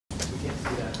Can't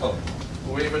see that. Oh,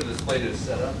 we're waiting for the display to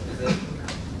set up. Is it?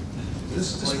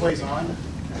 This display's on.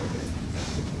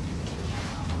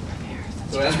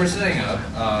 So as we're setting up,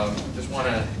 just want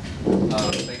to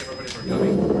thank everybody for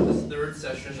coming for this third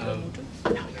session of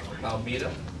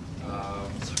Meetup.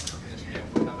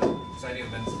 We have exciting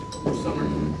events over summer,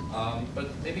 but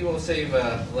maybe we'll save.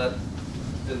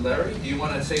 Larry, do you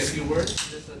want to say a few words?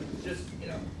 Just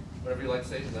whatever you like to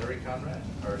say. Larry Conrad,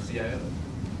 our CIO.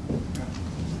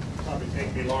 Probably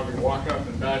take me longer to walk up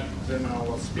and back than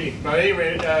I'll speak. But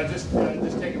anyway, just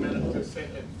take a minute to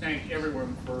thank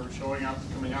everyone for showing up,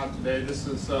 coming out today. This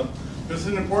is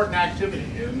an important activity,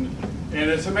 and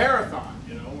it's a marathon.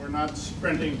 We're not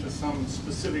sprinting to some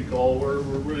specific goal. We're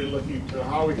really looking to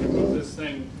how we can move this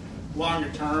thing longer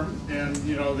term. And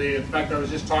in fact, I was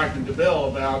just talking to Bill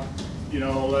about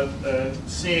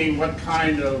seeing what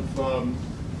kind of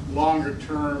longer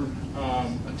term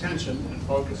attention and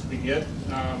focus we get.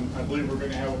 I believe we're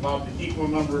going to have about the equal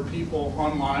number of people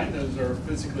online as are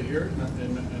physically here,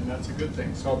 and that's a good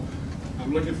thing. So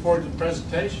I'm looking forward to the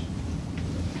presentation.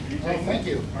 Thank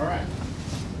you. All right.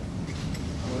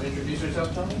 Want to introduce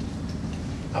yourself, Tony?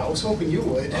 I was hoping you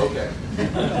would. Okay.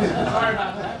 Sorry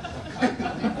about that.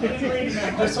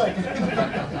 Just like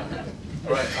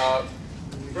All right.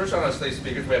 First on our slate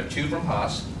speakers, we have two from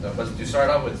Haas. But to start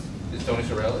off with is Tony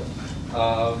Sorelli.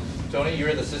 Tony,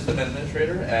 you're the system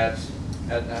administrator at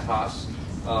Haas.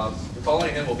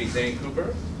 Following him will be Zane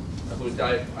Cooper, who's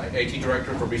the IT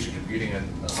director for research computing at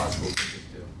Haas School of Business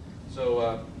too.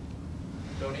 So,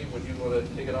 Tony, would you want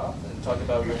to kick it off and talk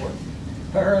about your work?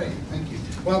 All right, thank you.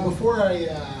 Well, before I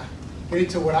get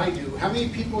into what I do, how many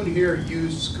people in here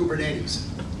use Kubernetes?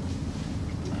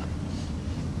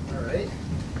 All right.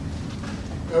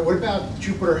 What about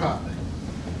Jupyterhub?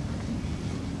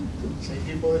 Same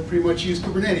people that pretty much use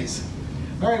Kubernetes.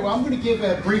 All right, well, I'm going to give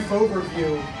a brief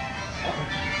overview.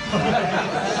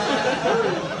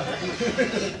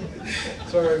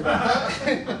 Sorry about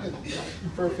that.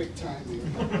 Perfect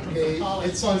timing. Okay,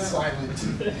 it's on silent.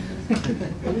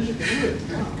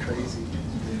 Crazy.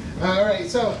 All right,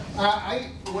 so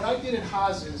what I did at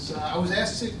Haas is I was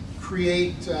asked to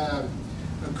create a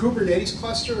Kubernetes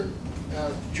cluster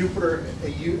for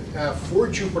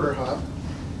Jupyterhub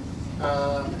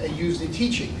used in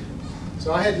teaching.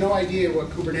 So I had no idea what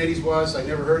Kubernetes was. I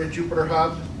never heard of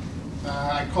Jupyterhub.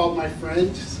 I called my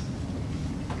friend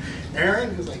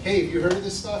Aaron, who's like, hey, have you heard of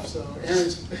this stuff? So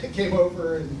Aaron came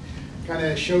over and kind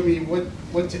of showed me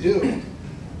what to do.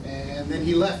 And then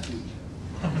he left me.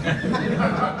 All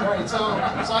right, so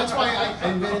that's why I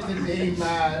invented the name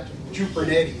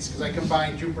Jupyternetes, because I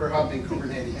combined Jupyterhub and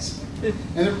Kubernetes.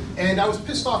 And I was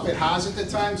pissed off at Haas at the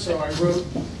time, so I wrote,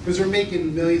 because they're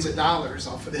making millions of dollars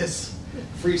off of this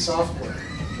free software.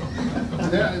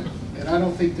 And I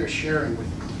don't think they're sharing with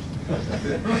me.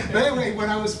 But anyway, when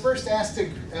I was first asked to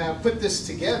put this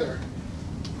together,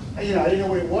 I didn't know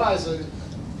what it was.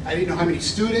 I didn't know how many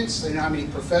students, I didn't know how many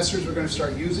professors were going to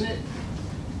start using it.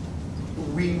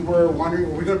 We were wondering,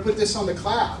 well, we're going to put this on the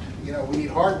cloud. We need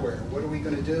hardware. What are we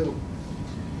going to do?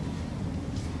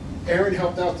 Aaron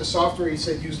helped out the software. He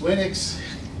said, use Linux.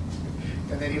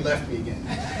 And then he left me again.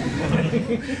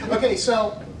 Okay,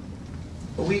 so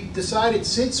we decided,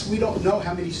 since we don't know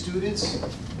how many students,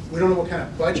 we don't know what kind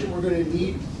of budget we're going to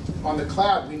need on the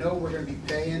cloud. We know we're going to be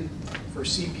paying for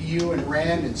CPU and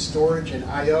RAM and storage and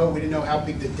I/O. We didn't know how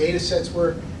big the data sets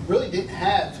were. Really didn't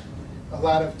have a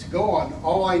lot to go on.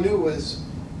 All I knew was,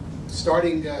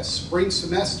 starting spring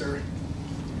semester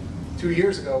 2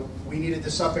 years ago, we needed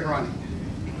this up and running.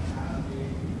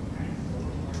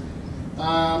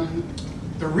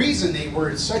 The reason they were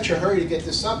in such a hurry to get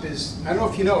this up is, I don't know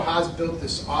if you know, Haas built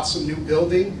this awesome new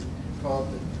building called,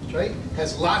 right?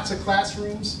 Has lots of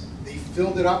classrooms. They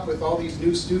filled it up with all these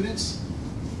new students.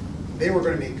 They were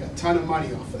going to make a ton of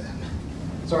money off of them.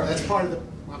 Sorry, that's part of the,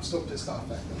 I'm still pissed off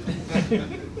back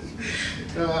then.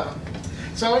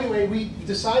 So anyway, we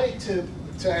decided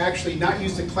to actually not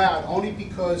use the cloud only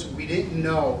because we didn't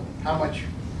know how much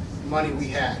money we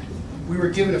had. We were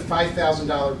given a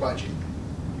 $5,000 budget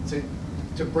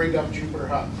to bring up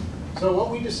Jupyterhub. So what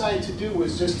we decided to do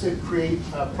was just to create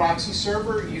a proxy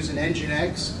server using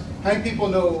Nginx. How many people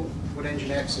know what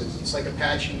Nginx is? It's like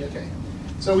Apache, okay.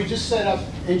 So we just set up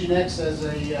Nginx as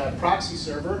a proxy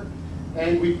server,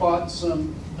 and we bought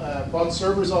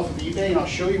servers off of eBay, and I'll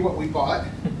show you what we bought.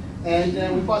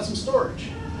 And we bought some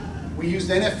storage. We used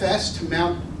NFS to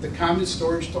mount the common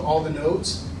storage to all the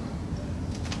nodes,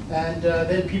 and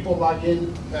then people log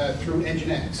in through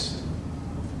Nginx.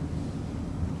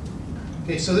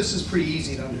 Okay, so this is pretty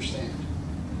easy to understand.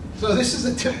 So this is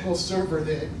a typical server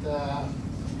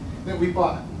that we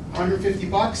bought, 150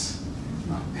 bucks.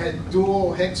 had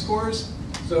dual hex cores.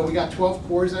 So we got 12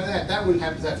 cores out of that. That one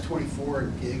happens to have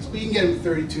 24 gigs. But you can get them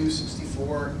 32,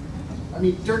 64. I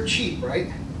mean, dirt cheap,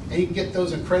 right? And you can get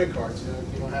those on credit cards.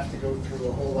 You don't have to go through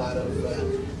a whole lot of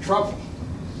trouble.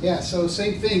 Yeah, so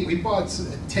same thing. We bought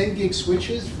 10 gig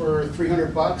switches for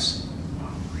 300 bucks.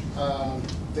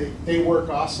 They work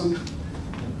awesome.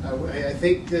 I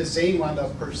think Zane wound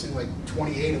up purchasing like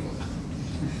 28 of them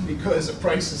because the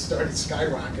prices started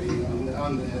skyrocketing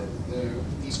on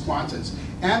these Quantas.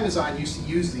 Amazon used to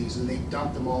use these and they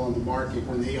dumped them all on the market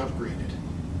when they upgraded.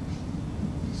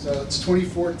 So it's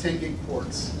 24 10 gig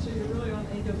ports. So you're really on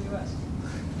AWS.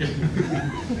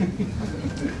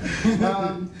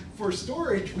 For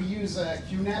storage, we use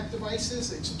QNAP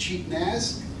devices. It's a cheap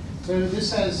NAS. So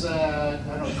this has, I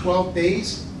don't know, 12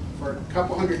 bays for a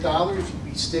couple $100.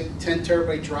 We stick 10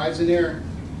 terabyte drives in there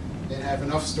and have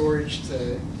enough storage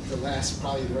to last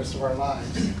probably the rest of our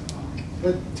lives.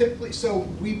 But typically, so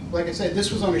we, like I said,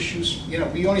 this was on a shoe,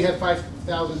 we only had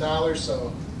 $5,000,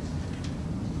 so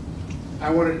I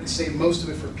wanted to save most of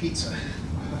it for pizza.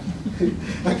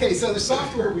 Okay, so the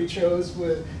software we chose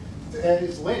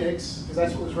is Linux, because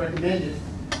that's what was recommended.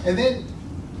 And then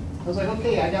I was like,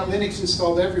 okay, I got Linux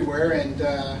installed everywhere, and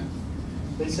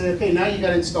they said, okay, now you got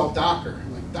to install Docker.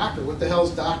 I'm like, Docker? What the hell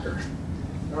is Docker?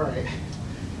 All right.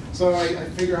 So I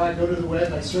figure I go to the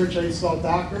web, I search, I install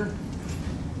Docker.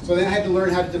 So then I had to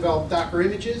learn how to develop Docker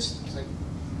images. I was like,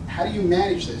 how do you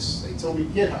manage this? They told me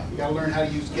GitHub. You got to learn how to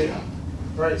use GitHub.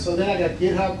 All right, so then I got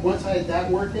GitHub. Once I had that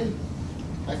working,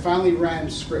 I finally ran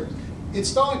a script.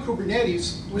 Installing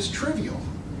Kubernetes was trivial.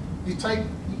 You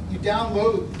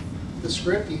download the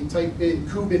script, you type in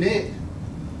kubeinit,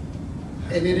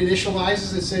 and it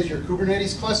initializes, it says your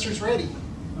Kubernetes cluster's ready.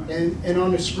 And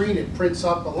on the screen it prints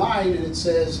up a line and it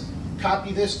says,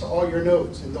 copy this to all your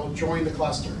nodes and they'll join the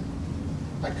cluster.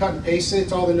 I cut and paste it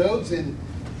to all the nodes and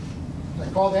I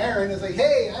called Aaron and I was like,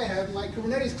 hey, I have my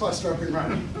Kubernetes cluster up and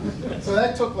running. So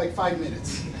that took like 5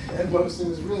 minutes at most. It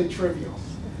was really trivial.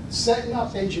 Setting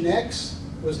up Nginx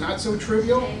was not so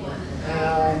trivial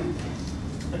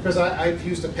because I've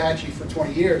used Apache for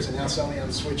 20 years and now suddenly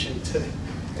I'm switching to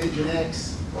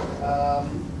Nginx.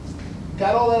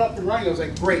 Got all that up and running. I was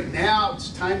like, great, now it's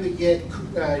time to get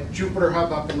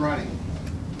Jupyterhub up and running.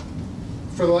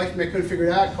 For the life of me, I couldn't figure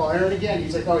it out. I call Aaron again.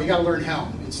 He's like, oh, you got to learn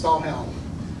Helm, install Helm.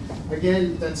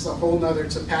 Again, that's a whole nother,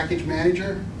 it's a package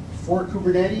manager for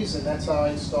Kubernetes, and that's how I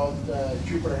installed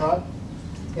Jupyterhub.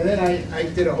 And then I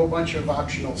did a whole bunch of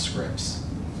optional scripts.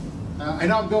 I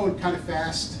know I'm going kind of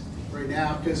fast right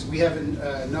now because we have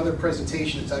another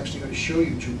presentation that's actually going to show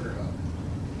you Jupyterhub.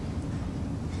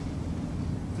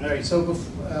 All right, so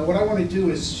what I want to do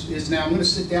is now I'm going to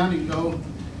sit down and go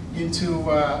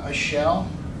into a shell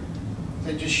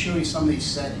and just show you some of these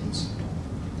settings.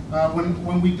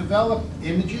 When we develop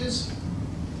images,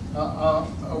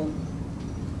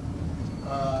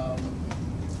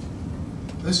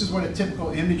 this is what a typical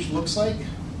image looks like,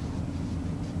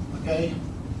 okay,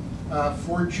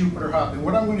 for Jupyterhub. And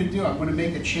what I'm going to do, I'm going to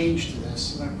make a change to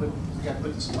this. I'm going to got to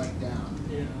put this light down.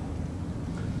 Yeah.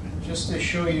 Just to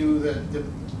show you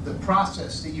the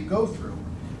process that you go through.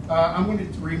 I'm going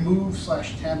to remove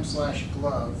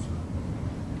 /temp/glove.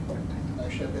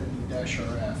 Actually, I better do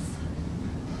 -rf.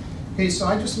 Okay, so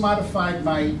I just modified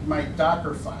my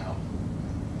Docker file,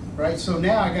 right? So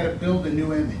now I got to build a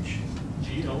new image.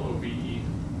 GLOVE.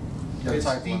 It's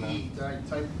DE. Did I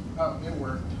type? Oh, it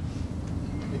worked.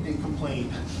 It didn't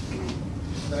complain.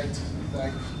 Did I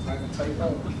type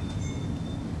out?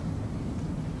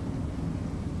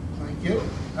 Thank you.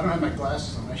 I don't have my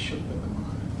glasses on. I should put them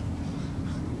on.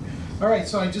 All right,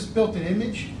 so I just built an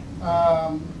image.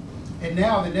 And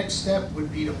now the next step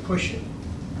would be to push it.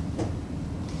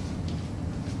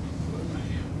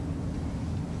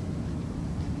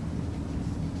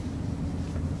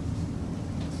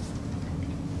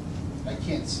 I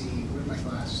can't see. Where are my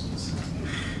glasses?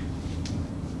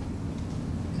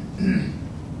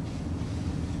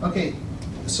 Okay,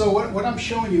 so what I'm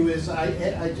showing you is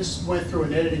I just went through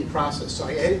an editing process.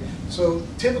 So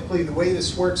typically the way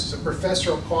this works is a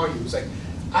professor will call you. It's like,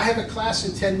 I have a class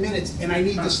in 10 minutes and I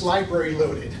need this library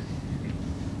loaded.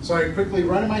 So I quickly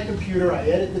run to my computer, I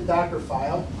edit the Docker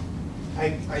file,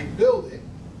 I build it,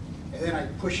 and then I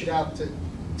push it out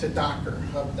to Docker,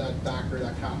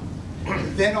 hub.docker.com.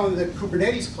 Then on the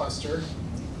Kubernetes cluster,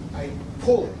 I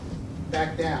pull it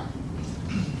back down.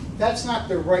 That's not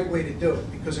the right way to do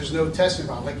it because there's no test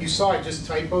involved. Like you saw, I just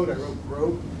typoed, I wrote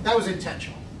grow. That was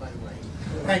intentional, by the way.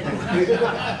 Thank you.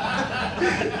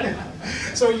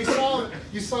 So you saw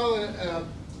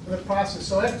the process.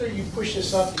 So after you push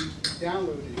this up, you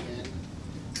download it again.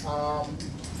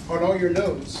 on all your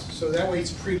nodes, so that way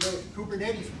it's preloaded.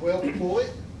 Kubernetes will pull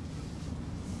it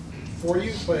for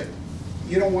you, but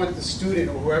you don't want the student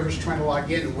or whoever's trying to log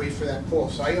in to wait for that pull.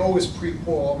 So I always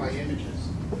pre-pull all my images.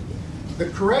 The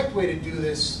correct way to do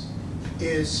this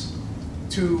is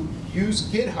to use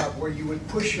GitHub, where you would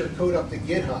push your code up to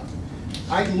GitHub.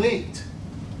 I linked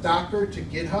Docker to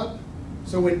GitHub,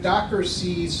 so when Docker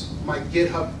sees my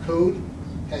GitHub code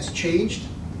has changed,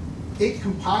 it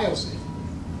compiles it.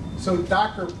 So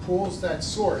Docker pulls that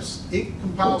source, it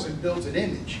compiles and builds an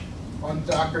image on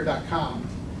docker.com,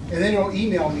 and then it'll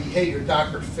email me, hey, your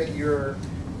Docker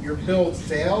your build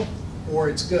failed, or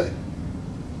it's good.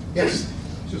 Yes?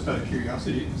 Just out of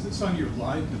curiosity, is this on your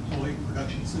live deployed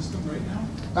production system right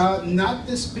now? Not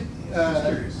this. Just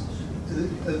curious.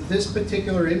 This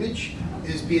particular image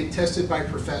is being tested by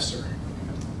Professor.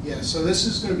 Yeah, so this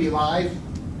is going to be live.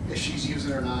 If she's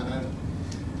using it or not,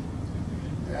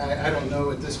 I don't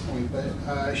know at this point,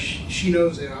 but she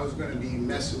knows that I was going to be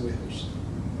messing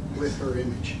with her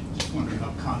image. Just wondering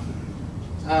how confident.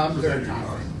 I'm very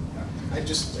confident. I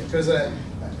just, because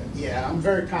yeah, I'm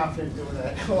very confident doing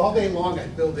that. All day long I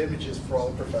build images for all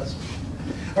the professors.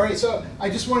 All right, so I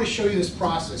just want to show you this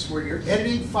process where you're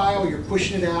editing file, you're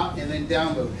pushing it out, and then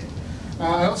downloading it.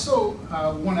 I also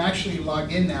want to actually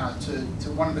log in now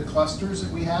to one of the clusters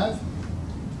that we have,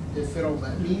 if it'll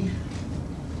let me.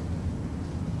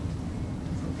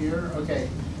 From here, okay.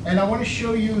 And I want to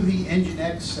show you the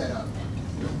Nginx setup.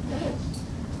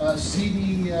 See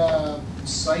the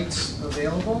sites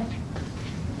available.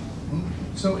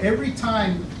 So every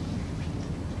time,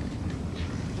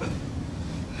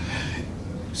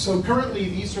 so currently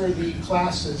these are the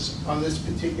classes on this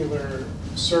particular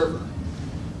server.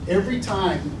 Every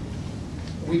time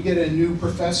we get a new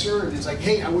professor and it's like,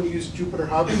 hey, I want to use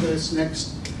Jupyterhub for this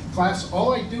next class,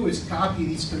 all I do is copy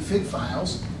these config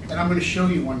files, and I'm going to show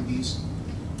you one of these.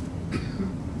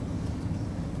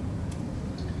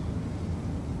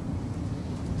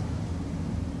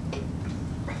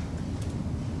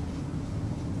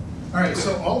 All right,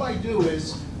 so all I do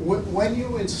is, when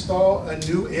you install a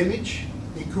new image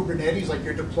in Kubernetes, like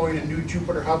you're deploying a new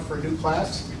Jupyterhub for a new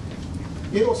class,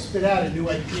 it'll spit out a new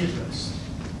IP address.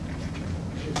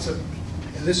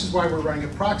 And this is why we're running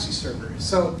a proxy server.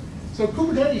 So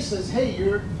Kubernetes says, hey,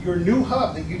 your new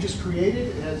hub that you just created,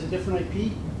 it has a different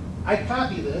IP. I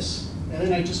copy this, and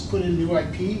then I just put in new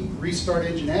IP, restart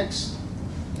Nginx,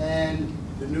 and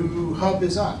the new hub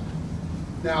is up.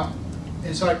 Now,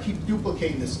 and so I keep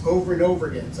duplicating this over and over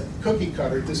again. It's like a cookie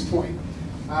cutter at this point.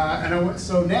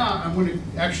 So now I'm going to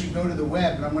actually go to the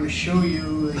web, and I'm going to show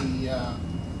you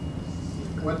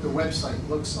what the website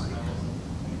looks like.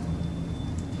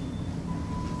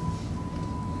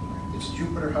 It's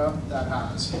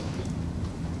jupyterhub.oz.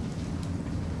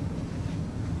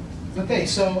 Okay,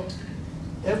 so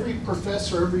every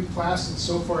professor, every class that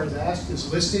so far has asked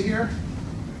is listed here.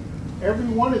 Every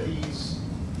one of these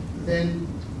then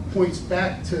points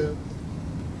back to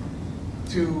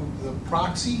the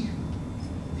proxy,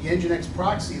 the Nginx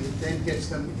proxy, that then gets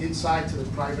them inside to the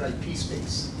private IP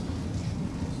space.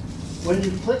 When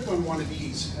you click on one of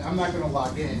these, I'm not going to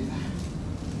log in,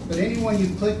 but anyone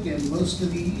you click in, most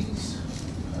of these,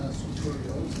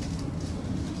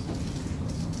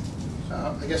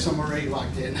 I guess I'm already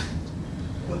logged in.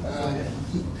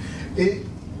 It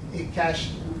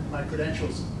cached my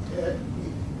credentials.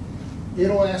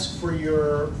 It'll ask for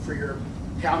your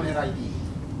CalNet ID.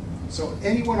 So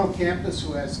anyone on campus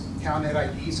who has CalNet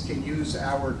IDs can use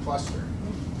our cluster.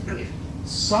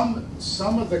 Some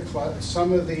of the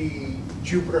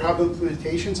Jupyterhub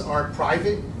implementations are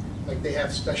private, like they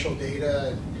have special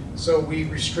data, so we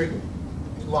restrict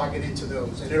logging into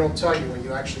those, and it'll tell you when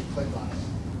you actually click on it.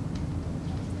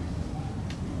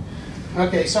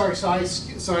 Okay, sorry.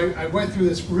 So I went through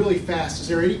this really fast. Is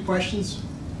there any questions?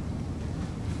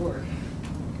 Before.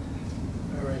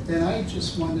 All right, then I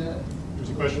just want to. There's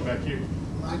a question back here.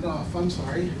 Log off. I'm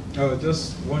sorry. Oh,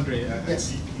 just wondering.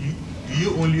 Yes. Do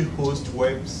you only host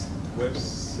web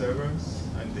servers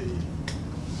and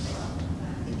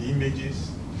the images?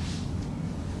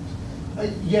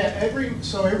 Yeah. Every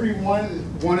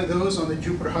one of those on the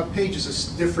Jupyterhub page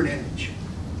is a different image.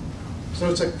 So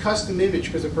it's a custom image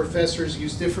because the professors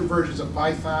use different versions of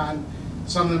Python.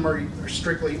 Some of them are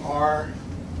strictly R.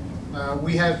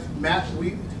 We have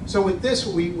so with this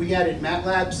we added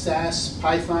MATLAB, SAS,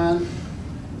 Python.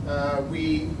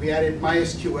 We added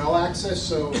MySQL access.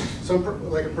 So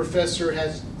like a professor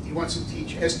he wants to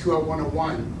teach SQL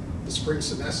 101 the spring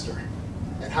semester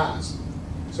at Haas.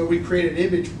 So we created an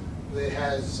image that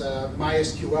has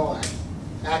MySQL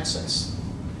access.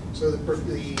 So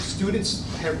the students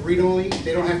have read-only,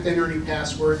 they don't have to enter any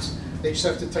passwords. They just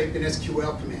have to type in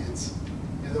SQL commands,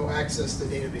 and they'll access the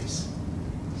database.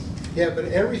 Yeah, but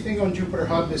everything on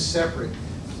Jupyterhub is separate.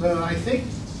 So I think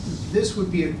this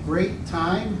would be a great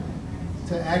time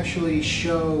to actually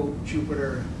show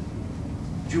Jupyterhub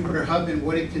and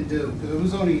what it can do. Because it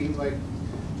was only like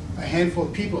a handful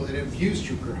of people that have used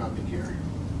Jupyterhub in here.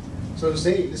 So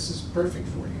Zane, this is perfect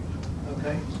for you.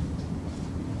 Okay.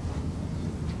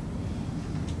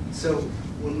 So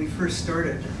when we first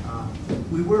started,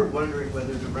 we were wondering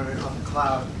whether to run it on the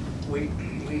cloud. We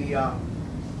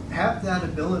have that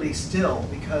ability still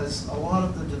because a lot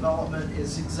of the development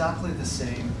is exactly the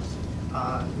same.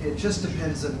 It just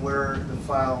depends on where the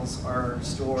files are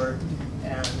stored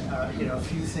and a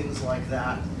few things like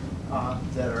that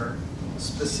that are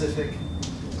specific.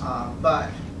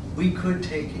 But we could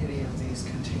take any of these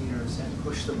containers and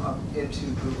push them up into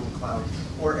Google Cloud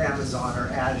or Amazon or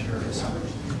Azure or something.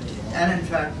 And in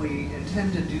fact, we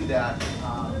intend to do that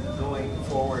going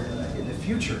forward in the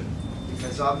future,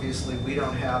 because obviously we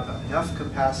don't have enough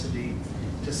capacity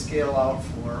to scale out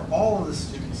for all of the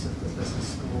students at the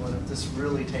business school. And if this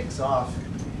really takes off,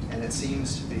 and it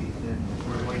seems to be, then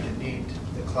we're going to need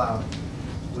the cloud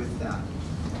with that.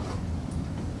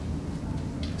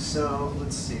 So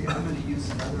let's see, I'm going to use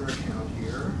another account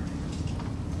here.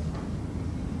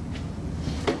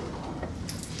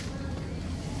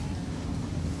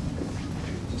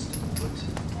 Just a moment.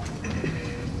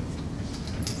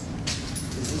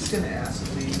 Is this going to ask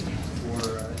me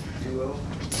for a Duo?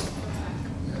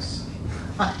 Yes.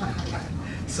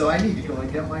 So I need to go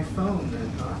and get my phone then,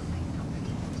 huh?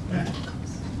 Yeah,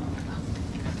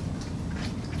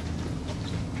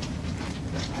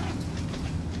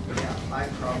 I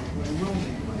probably will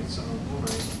need my phone, won't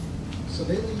I? So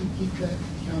they let you keep that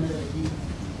counted ID.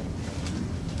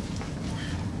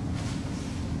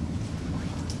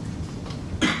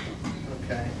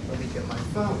 Okay, let me get my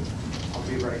phone. I'll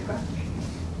be right back.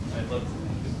 I'd love to.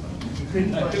 You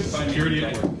couldn't I could find security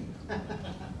at work.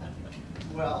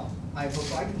 Well, I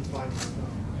hope I can find my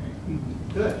phone.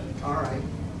 Good, all right.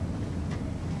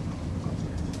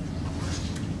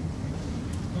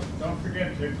 Don't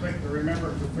forget to click the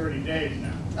remember for 30 days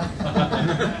now.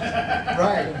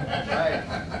 Right, right.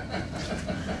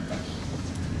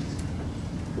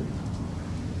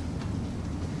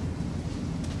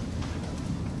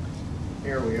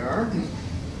 Here we are.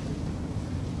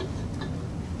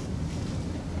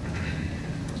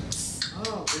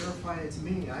 Oh, verify it's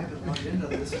me. I haven't logged into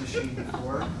this machine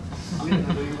before. We didn't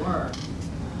know who you are.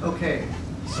 Okay,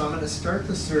 so I'm going to start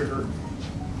the server.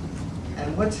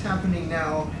 And what's happening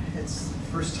now, it's the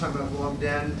first time I've logged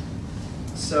in.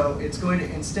 So it's going to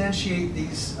instantiate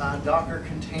these Docker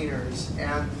containers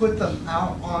and put them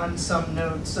out on some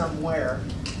node somewhere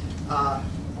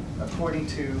according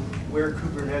to where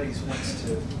Kubernetes wants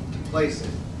to place it.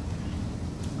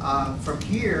 From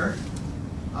here,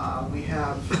 we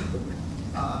have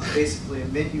basically a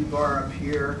menu bar up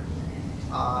here.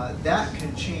 That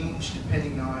can change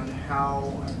depending on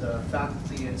how the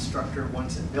faculty instructor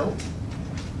wants it built.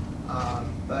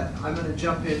 But I'm going to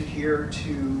jump in here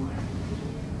to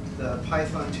the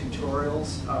Python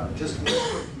tutorials. Just one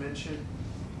quick mention.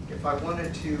 If I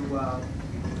wanted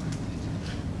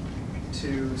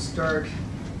to start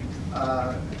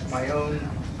my own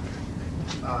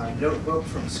notebook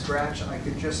from scratch, I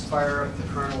could just fire up the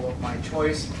kernel of my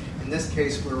choice. In this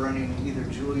case, we're running either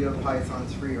Julia, Python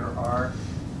 3, or R.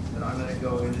 But I'm going to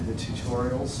go into the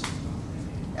tutorials.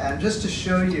 And just to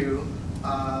show you,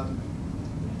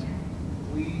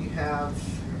 we have,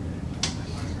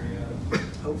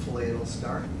 hopefully it'll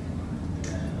start.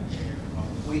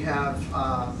 We have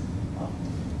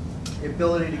the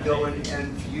ability to go in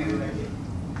and view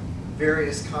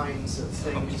various kinds of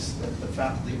things that the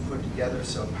faculty put together.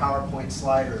 So a PowerPoint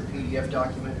slide or a PDF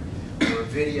document or a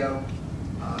video,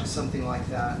 something like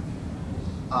that,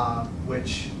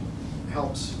 which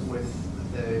helps with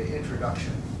the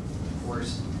introduction, of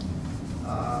course.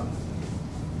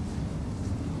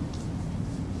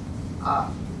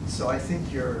 So I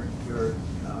think your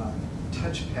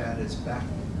touchpad is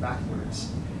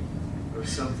backwards or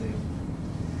something.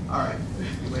 All right,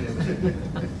 wait a minute.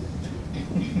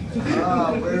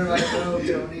 Where did I go,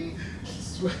 Tony?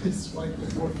 Swipe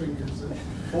with 4 fingers.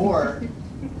 4.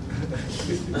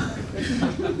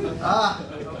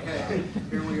 Okay,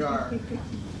 here we are.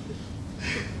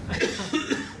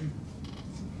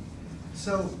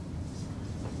 So,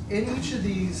 in each of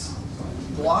these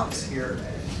blocks here,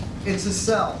 it's a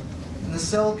cell. And the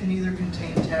cell can either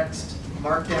contain text,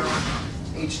 markdown,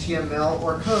 HTML,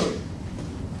 or code.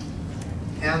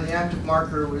 And the active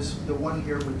marker was the one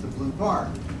here with the blue bar.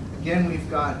 Again, we've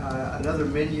got another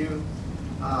menu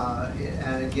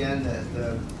And again,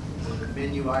 the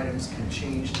menu items can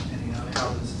change depending on how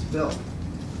this is built.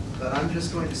 But I'm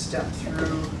just going to step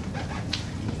through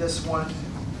this one.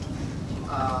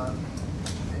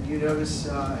 And you notice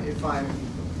if I'm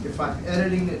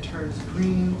editing, it turns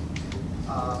green.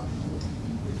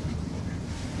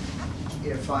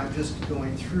 If I'm just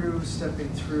going through, stepping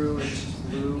through, it's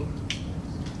blue.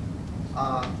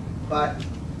 But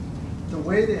the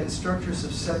way the instructors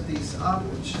have set these up,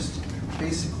 it's just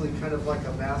basically kind of like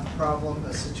a math problem, a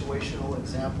situational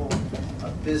example, a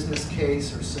business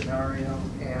case or scenario,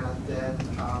 and then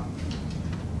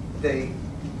they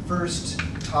first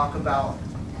talk about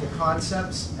the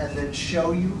concepts and then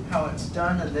show you how it's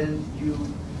done, and then you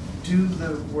do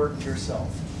the work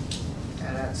yourself.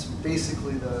 And that's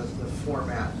basically the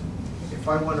format. If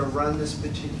I want to run this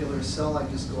particular cell, I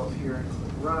just go up here and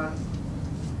click run,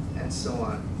 and so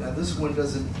on. Now this one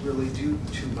doesn't really do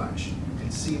too much. You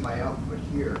can see my output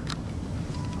here.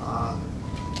 A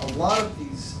lot of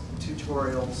these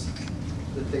tutorials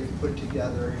that they've put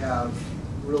together have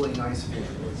really nice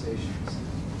visualizations.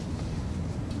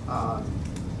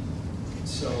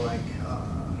 So like,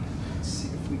 let's see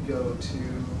if we go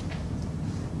to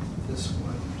this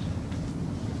one.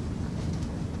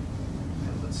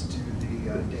 And let's do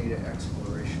the data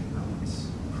exploration. That one's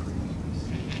pretty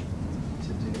easy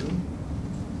to do.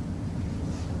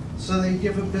 So they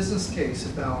give a business case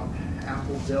about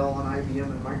Apple, Dell, and IBM,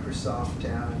 and Microsoft,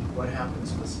 and what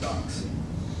happens with stocks.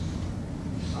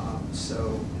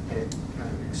 So they kind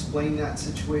of explain that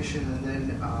situation, and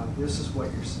then this is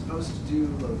what you're supposed to do,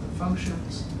 load the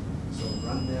functions. So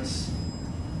run this.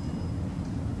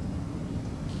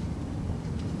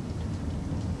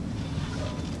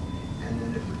 And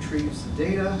then it retrieves the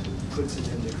data, puts it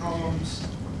into columns.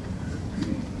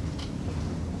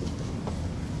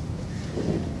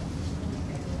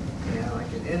 And I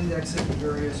can index it in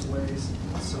various ways,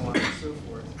 and so on and so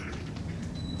forth.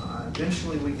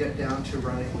 Eventually we get down to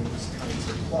running these kinds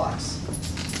of plots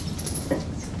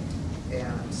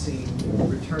and seeing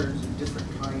returns of different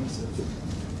kinds of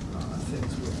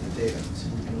things with the data. So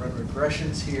we can run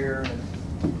regressions here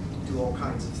and do all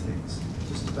kinds of things,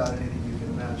 just about anything you can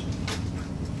imagine.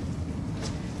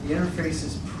 The interface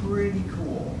is pretty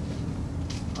cool,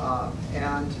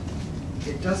 and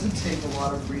it doesn't take a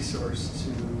lot of resource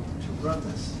to run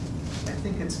this. I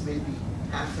think it's maybe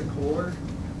half a core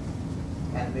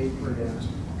and maybe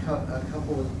a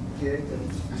couple of gig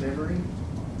of memory,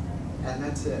 and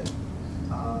that's it.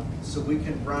 So we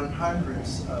can run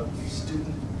hundreds of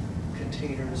student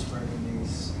containers running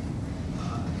these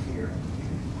here.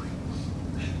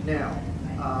 Now,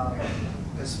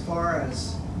 as far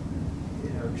as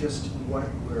just what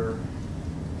we're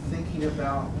thinking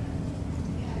about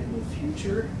in the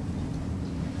future,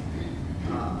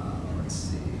 let's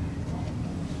see.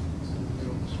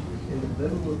 In the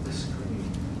middle of the screen.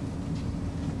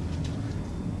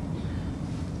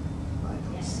 I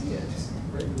don't see it.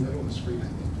 Right in the middle of the screen, I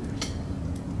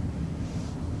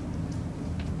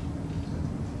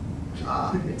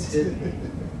think. It's hidden.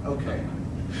 Okay.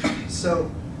 So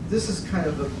this is kind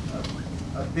of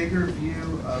a bigger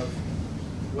view of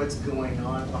what's going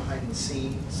on behind the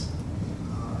scenes.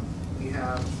 We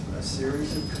have a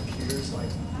series of computers like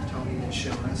Tony had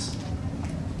shown us.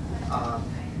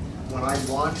 When I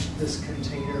launched this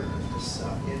container, this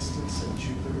instance of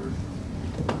Jupyter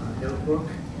Notebook,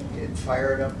 it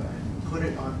fired up and put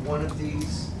it on one of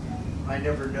these. I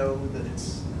never know that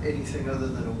it's anything other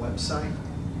than a website.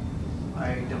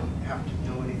 I don't have to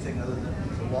know anything other than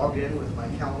to log in with my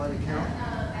Calnet account.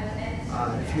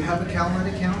 If you have a Calnet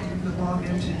account, you can log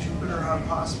into Jupyterhub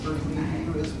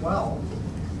Berkeley as well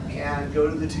and go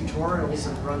to the tutorials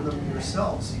and run them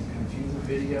yourselves. You can view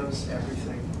the videos,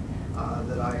 everything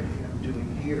that I am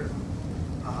doing here.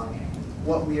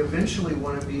 What we eventually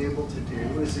want to be able to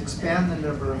do is expand the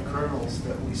number of kernels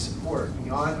that we support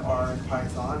beyond R and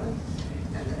Python,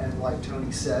 and like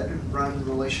Tony said, run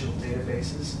relational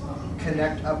databases,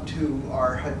 connect up to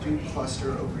our Hadoop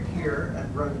cluster over here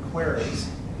and run queries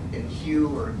in Hue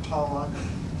or Impala,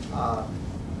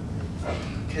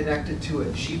 connected to a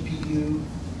GPU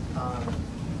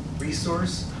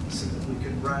resource so that we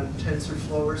can run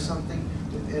TensorFlow or something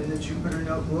within the Jupyter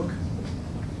Notebook.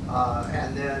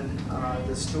 And then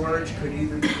the storage could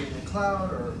either be in the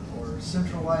cloud or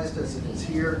centralized as it is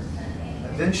here.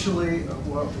 Eventually,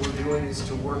 what we're doing is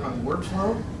to work on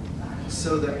workflow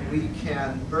so that we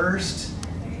can burst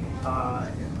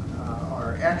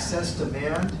our excess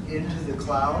demand into the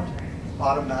cloud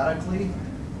automatically,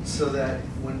 so that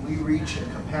when we reach a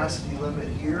capacity limit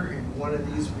here in one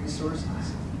of these resources,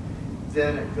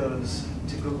 then it goes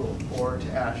to Google or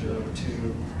to Azure or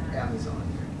to Amazon.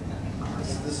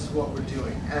 So this is what we're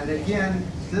doing. And again,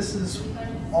 this is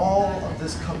all of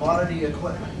this commodity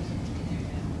equipment.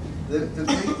 The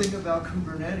great thing about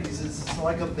Kubernetes is it's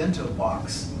like a bento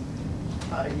box.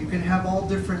 You can have all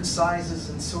different sizes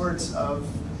and sorts of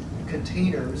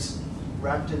containers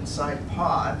wrapped inside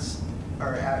pods,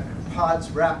 or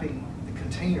pods wrapping the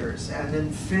containers, and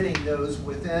then fitting those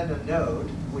within a node,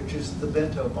 which is the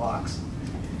bento box.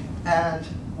 And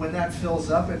when that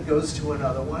fills up, it goes to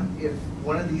another one. If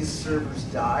one of these servers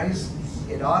dies,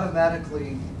 it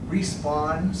automatically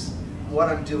respawns what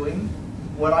I'm doing.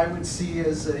 What I would see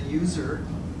as a user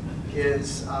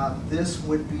is this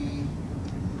would be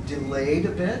delayed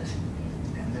a bit,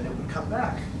 and then it would come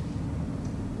back.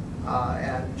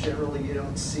 And generally, you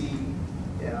don't see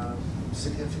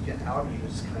significant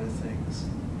outages kind of things.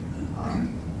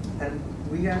 And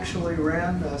we actually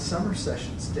ran summer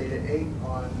sessions, Data 8,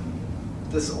 on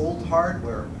this old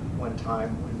hardware one time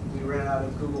when we ran out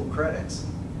of Google credits.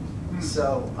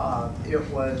 So it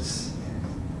was,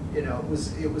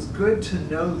 it was good to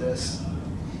know this,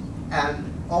 and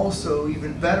also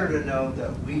even better to know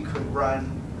that we could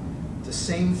run the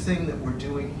same thing that we're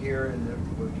doing here and that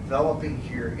we're developing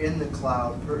here in the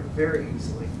cloud very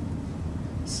easily.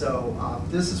 So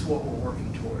this is what we're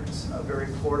working towards, a very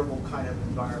portable kind of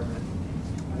environment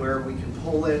where we can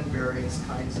pull in various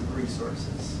kinds of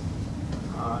resources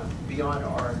beyond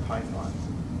R and Python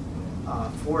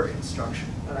for instruction.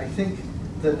 And I think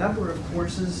the number of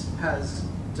courses has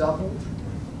doubled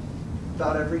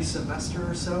about every semester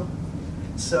or so.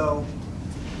 So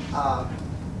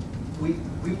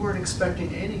we weren't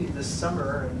expecting any this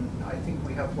summer, and I think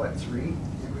we have, what, 3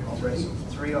 already?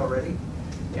 3 already?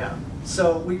 Yeah.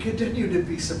 So we continue to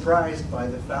be surprised by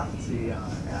the faculty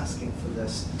asking for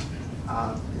this.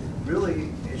 Really,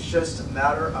 it's just a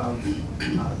matter of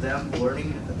them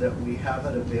learning that we have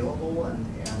it available and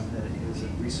that it is a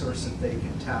resource that they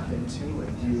can tap into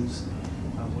and use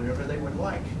whenever they would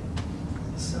like.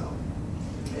 So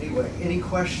anyway, any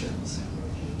questions?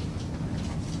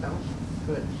 No?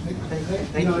 Good.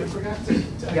 Thank you. I forgot to,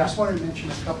 I just wanted to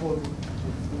mention a couple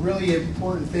of really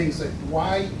important things, like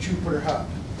why Jupyterhub?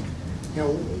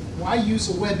 Why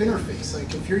use a web interface?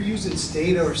 Like if you're using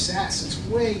Stata or SAS, it's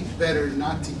way better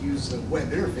not to use a web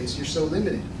interface. You're so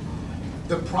limited.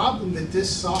 The problem that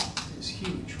this solved is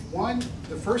huge. One,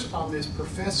 the first problem is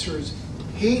professors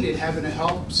hated having to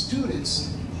help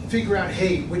students figure out,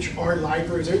 hey, which R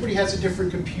libraries, everybody has a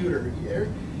different computer.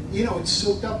 It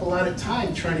soaked up a lot of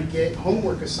time trying to get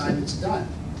homework assignments done.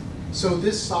 So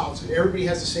this solves it. Everybody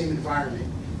has the same environment.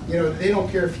 They don't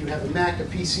care if you have a Mac, a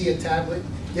PC, a tablet.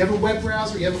 You have a web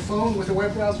browser, you have a phone with a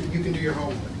web browser, you can do your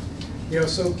homework.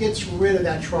 So it gets rid of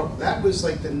that trouble. That was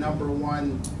like the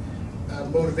 #1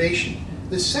 motivation.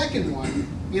 The second one,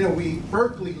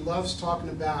 Berkeley loves talking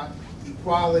about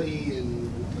equality and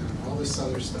all this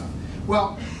other stuff.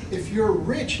 Well, if you're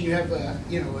rich and you have a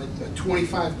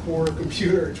 25-core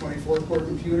computer, a 24-core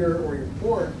computer, or you're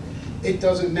poor, it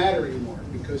doesn't matter anymore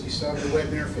because you still have the web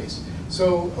interface.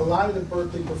 So a lot of the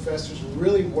Berkeley professors were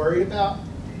really worried about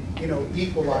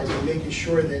equalizing, making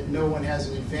sure that no one has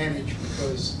an advantage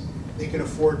because they can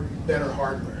afford better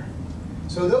hardware.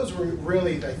 So those were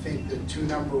really, I think, the 2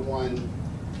 #1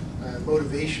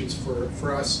 motivations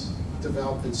for us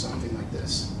developing something like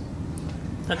this.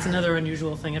 That's another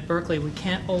unusual thing at Berkeley. We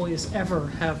can't always ever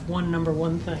have one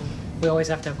 #1 thing. We always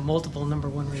have to have multiple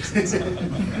 #1 reasons.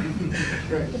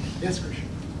 Right. Yes, Christian.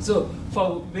 So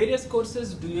for various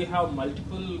courses, do you have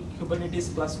multiple Kubernetes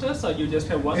clusters, or you just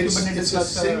have one Kubernetes it's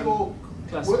cluster? A single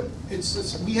cluster?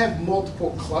 We have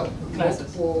multiple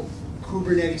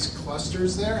Kubernetes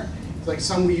clusters there. Like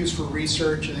some we use for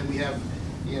research, and then we have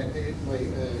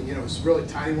really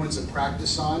tiny ones to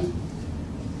practice on.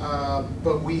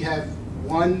 But we have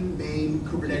one main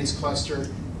Kubernetes cluster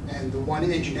and the one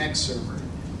Nginx server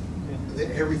that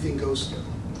everything goes through.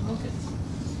 Okay.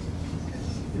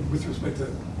 With respect to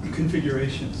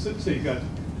configuration, so you got,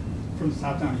 from the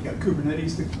top down, you got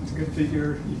Kubernetes to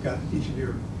configure, you've got each of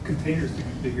your containers to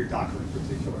configure, Docker in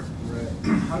particular.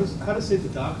 Right. How does say the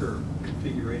Docker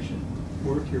configuration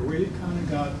work here? Where you kind of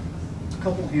got a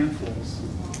couple handfuls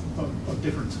of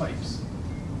different types,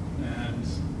 and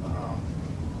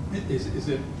is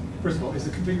it, first of all, is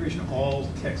the configuration all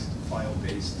text file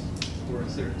based, or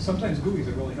is there sometimes GUIs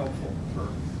are really helpful for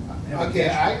having Okay,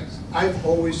 I've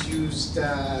always used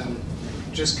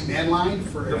just command line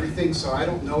for everything, so I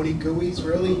don't know any GUIs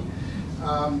really.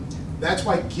 That's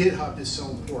why GitHub is so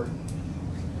important.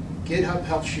 GitHub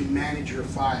helps you manage your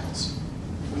files.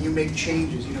 When you make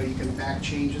changes, you can back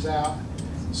changes out.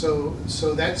 So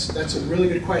that's a really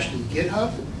good question.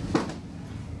 GitHub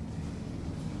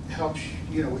helps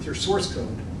with your source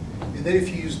code. And then if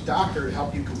you use Docker to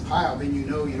help you compile, then you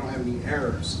know you don't have any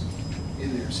errors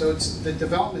in there. So it's the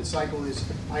development cycle is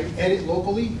I edit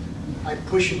locally, I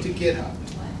push it to GitHub.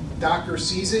 Docker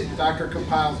sees it, Docker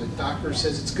compiles it. Docker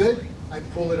says it's good, I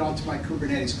pull it onto my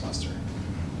Kubernetes cluster.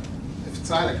 If it's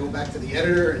not, I go back to the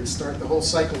editor and start the whole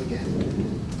cycle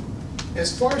again.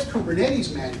 As far as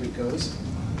Kubernetes management goes,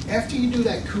 after you do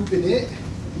that kubeinit,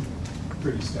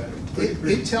 Pretty static.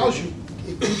 it tells you,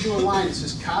 it gives you a line, it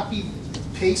says copy,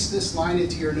 paste this line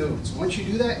into your nodes. Once you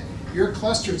do that, your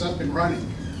cluster's up and running.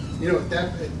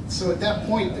 So at that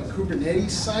point, the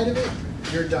Kubernetes side of it,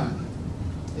 you're done.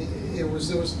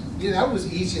 That was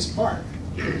the easiest part.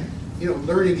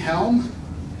 Learning Helm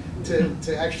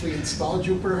to actually install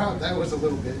Jupyterhub, that was a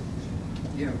little bit,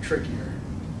 trickier.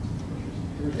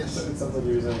 Yes. It sounds like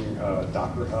you're using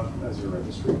Docker Hub as your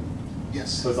registry.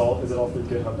 Yes. So is it all through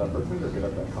GitHub.berkeley or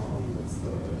GitHub.com? That's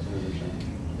the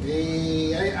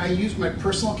information. I use my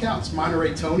personal account. It's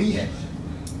Monterey Tony.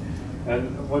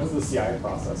 And what is the CI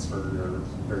process for your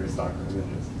various Docker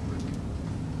images?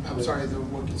 I'm sorry,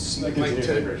 what is Like continuous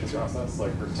integration process,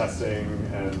 like for testing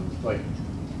and like.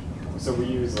 So we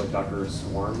use like Docker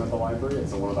Swarm at the library, and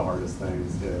so one of the hardest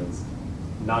things is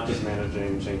not just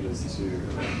managing changes to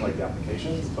like the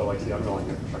applications, but like to the underlying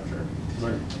infrastructure.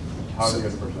 How do you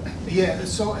guys approach that? Yeah,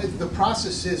 so the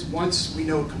process is once we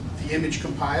know the image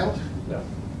compiled, Yeah.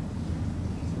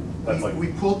 That's we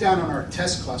pull down on our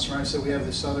test cluster, right? So we have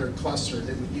this other cluster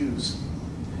that we use.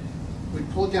 We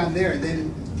pull it down there, and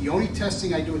then the only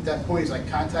testing I do at that point is I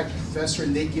contact the professor,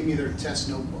 and they give me their test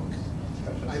notebook.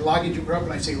 I log into Jupyter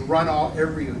and I say run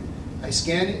every. I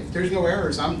scan it. If there's no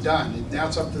errors, I'm done. And now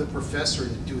it's up to the professor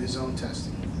to do his own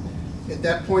testing. At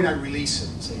that point, I release it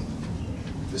and say,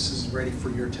 this is ready for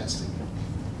your testing.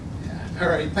 Yeah. All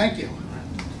right, thank you.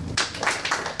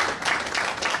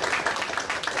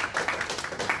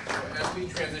 As we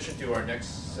transition to our next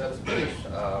set of speakers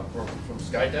from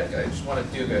Skydeck, I just want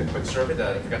to do a quick survey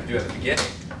that I forgot to do at the beginning.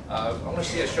 I want to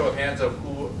see a show of hands of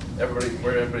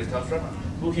where everybody comes from.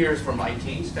 Who here is from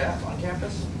IT staff on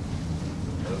campus?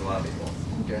 There's a lot of people.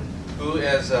 Okay. Who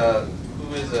is a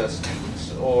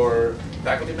student or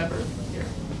faculty member here?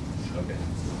 Okay.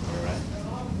 All right.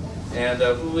 And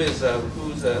who's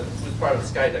part of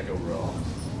the Skydeck overall?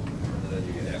 And then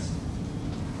you can ask.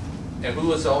 And who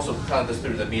was also found this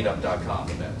through the meetup.com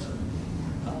event?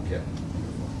 Okay.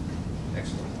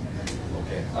 Excellent.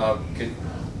 Okay.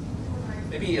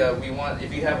 Maybe we want,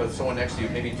 if you have someone next to you,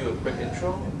 maybe do a quick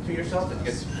intro to yourself and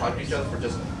get to talk to each other for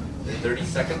just 30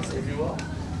 seconds, if you will.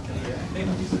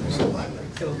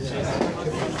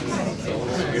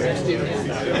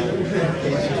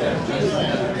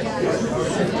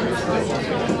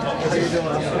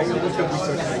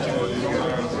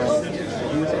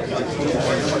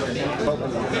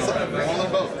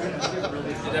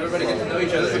 Did everybody get to know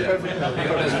each other yet?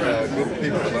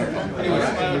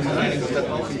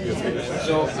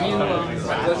 So,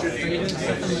 my pleasure to you.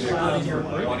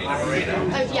 Juanita Moreno.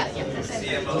 Yeah.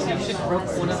 CMO.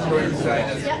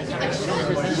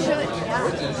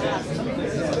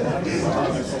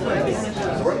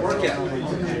 Work out.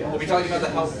 We'll be talking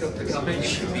about how the company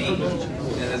should be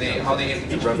and how they aim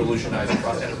to revolutionize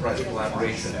cross-enterprise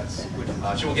collaboration.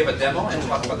 She will give a demo and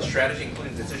talk about the strategy,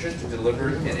 including decision to deliver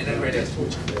an integrated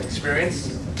experience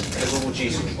in the Google G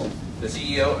Suite. The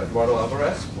CEO, Eduardo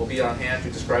Alvarez, will be on hand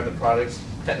to describe the product's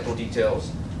technical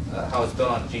details, how it's built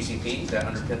on GCP that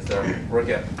underpins their work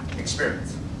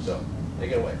experience. So,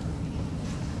 take it away.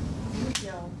 Thank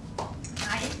you.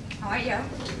 Hi, how are you?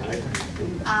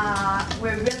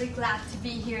 We're really glad to be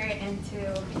here and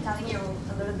to be telling you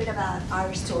a little bit about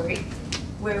our story.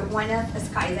 We're one of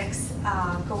Skydeck's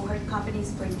cohort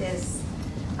companies for this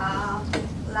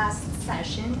last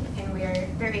session, and we're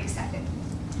very excited.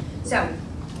 So,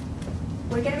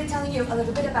 we're going to be telling you a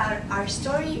little bit about our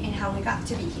story and how we got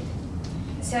to be here.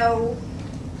 So,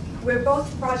 we're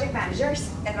both project managers.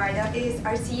 Eduardo is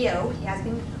our CEO. He has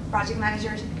been project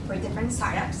manager for different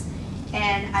startups.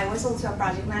 And I was also a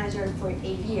project manager for 8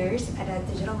 years at a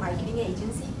digital marketing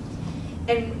agency.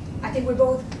 And I think we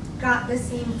both got the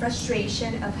same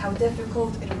frustration of how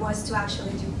difficult it was to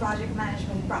actually do project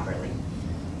management properly.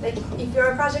 Like, if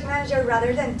you're a project manager,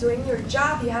 rather than doing your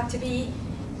job, you have to be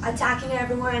attacking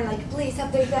everyone, like, please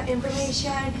update that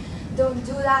information, don't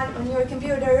do that on your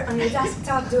computer, on your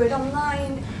desktop, do it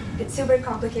online. It's super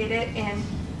complicated, and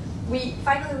we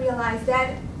finally realized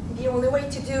that the only way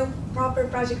to do proper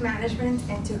project management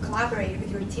and to collaborate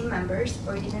with your team members,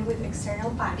 or even with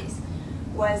external parties,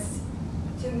 was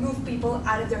to move people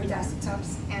out of their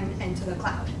desktops and into the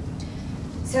cloud.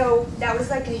 So that was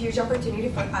like a huge opportunity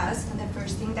for us, and the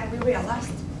first thing that we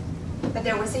realized. But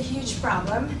there was a huge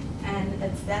problem, and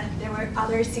it's that there were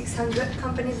other 600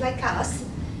 companies like us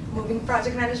moving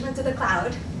project management to the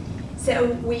cloud.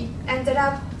 So we ended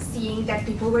up seeing that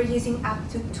people were using up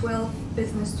to 12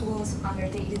 business tools on their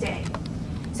day-to-day.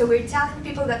 So we're telling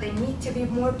people that they need to be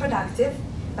more productive,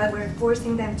 but we're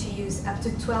forcing them to use up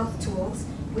to 12 tools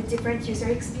with different user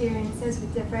experiences,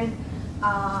 with different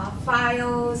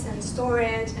files and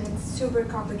storage, and it's super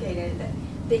complicated.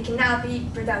 They cannot be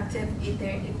productive if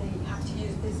they have to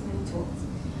use this many tools.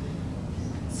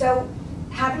 So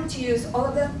having to use all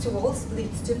of the tools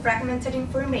leads to fragmented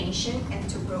information and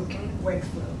to broken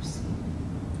workflows.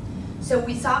 So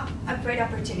we saw a great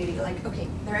opportunity, like, okay,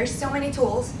 there are so many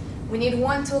tools. We need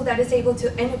one tool that is able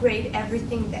to integrate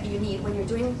everything that you need when you're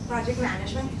doing project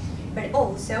management, but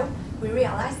also we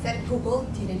realized that Google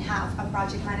didn't have a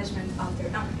project management of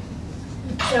their own.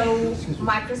 So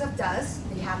Microsoft does.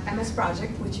 They have MS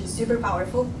Project, which is super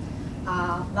powerful.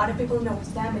 A lot of people know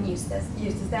them and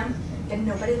uses them, and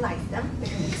nobody likes them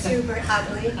because it's super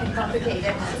ugly and complicated.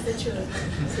 That's the truth.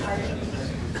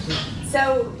 Sorry.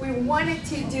 So we wanted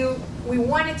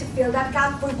to fill that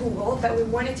gap for Google, but we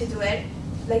wanted to do it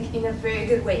like in a very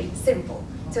good way, simple,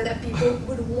 so that people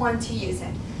would want to use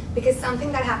it. Because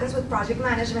something that happens with project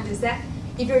management is that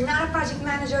if you're not a project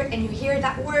manager and you hear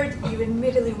that word, you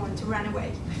immediately want to run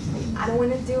away. I don't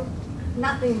want to do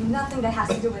nothing that has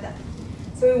to do with it.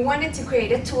 So we wanted to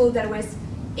create a tool that was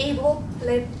able,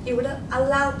 it would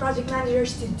allow project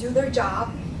managers to do their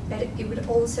job, but it would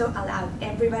also allow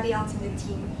everybody else in the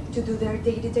team to do their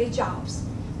day-to-day jobs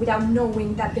without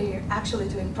knowing that they're actually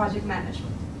doing project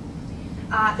management.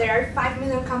 There are 5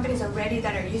 million companies already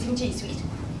that are using G Suite,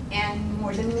 and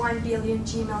more than 1 billion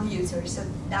Gmail users, so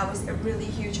that was a really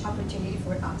huge opportunity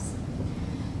for us.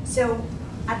 So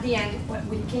at the end, what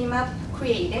we came up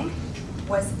creating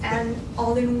was an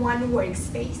all-in-one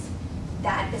workspace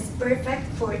that is perfect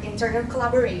for internal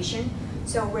collaboration.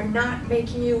 So we're not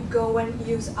making you go and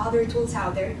use other tools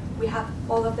out there. We have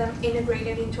all of them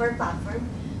integrated into our platform.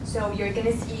 So you're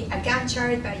gonna see a Gantt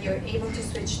chart, but you're able to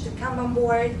switch to Kanban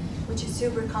board, which is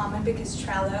super common because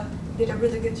Trello did a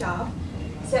really good job.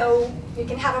 So you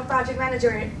can have a project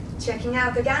manager checking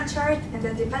out the Gantt chart and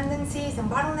the dependencies and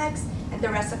bottlenecks, and the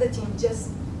rest of the team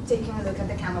just taking a look at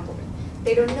the Kanban board.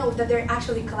 They don't know that they're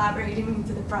actually collaborating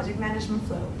into the project management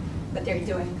flow, but they're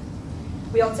doing.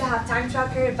 We also have time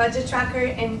tracker, budget tracker,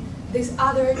 and these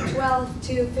other 12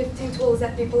 to 15 tools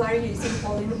that people are using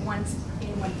all in one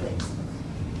place.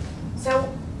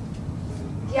 So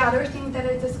the other thing that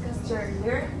I discussed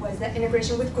earlier was the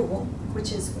integration with Google,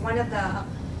 which is one of the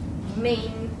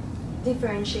main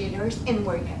differentiators in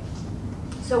WordCamp.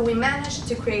 So we managed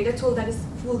to create a tool that is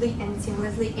fully and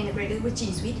seamlessly integrated with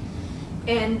G Suite,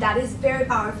 and that is very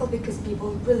powerful because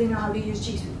people really know how to use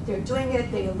G Suite. They're doing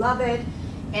it, they love it,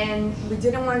 and we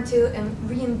didn't want to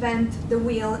reinvent the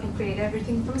wheel and create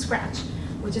everything from scratch.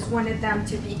 We just wanted them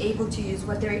to be able to use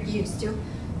what they're used to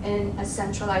in a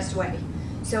centralized way.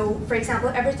 So, for example,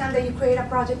 every time that you create a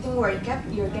project in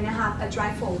WordCamp, you're going to have a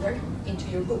drive folder into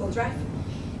your Google Drive.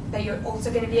 But you're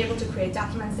also going to be able to create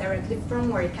documents directly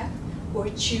from WordCamp or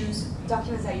choose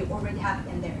documents that you already have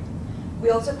in there. We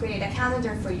also create a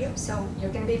calendar for you, so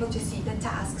you're going to be able to see the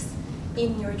tasks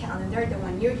in your calendar, the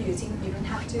one you're using. You don't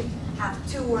have to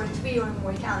have 2 or 3 or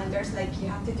more calendars like you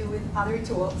have to do with other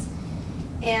tools.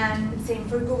 And same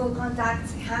for Google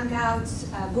Contacts, Hangouts,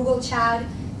 Google Chat.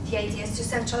 The idea is to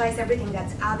centralize everything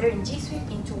that's out there in G Suite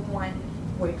into one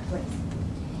workplace.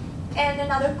 And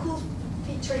another cool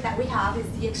feature that we have is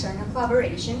the external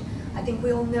collaboration. I think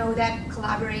we all know that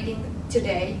collaborating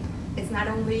today is not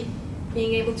only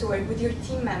being able to work with your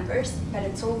team members, but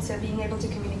it's also being able to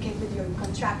communicate with your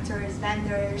contractors,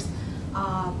 vendors,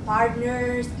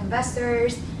 partners,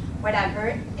 investors,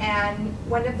 whatever. And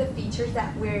one of the features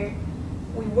that we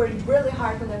worked really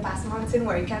hard on the past months in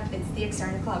WordCamp is the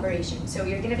external collaboration. So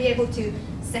you're going to be able to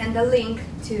send a link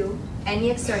to any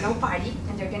external party,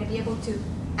 and they're going to be able to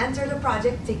enter the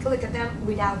project, take a look at them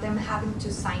without them having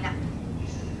to sign up.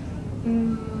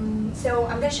 So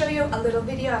I'm going to show you a little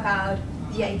video about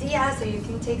the idea so you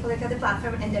can take a look at the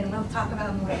platform, and then we'll talk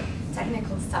about more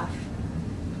technical stuff.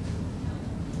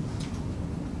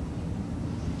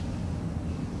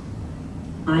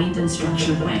 Defined and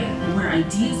structured way, where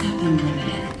ideas have been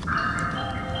limited.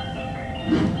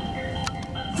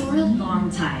 For a long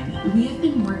time, we have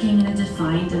been working in a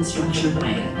defined and structured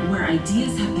way, where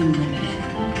ideas have been limited.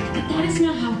 But that is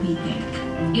not how we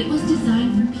think. It was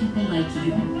designed for people like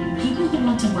you, people who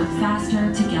want to work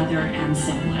faster, together, and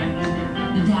simpler.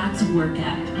 That's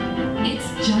WordCamp.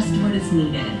 It's just what is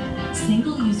needed.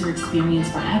 single user experience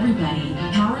for everybody,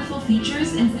 powerful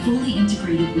features, and fully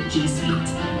integrated with G Suite.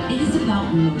 It is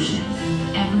about motion,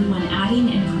 everyone adding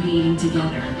and creating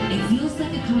together. It feels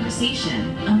like a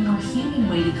conversation, a more human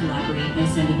way to collaborate by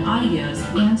sending audios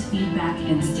and feedback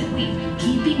instantly,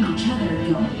 keeping each other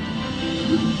going.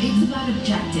 It's about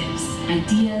objectives,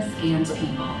 ideas, and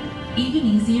people. Even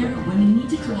easier when you need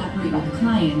to collaborate with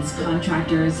clients,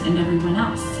 contractors, and everyone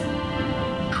else.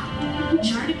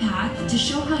 Chart a path to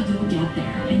show how you'll get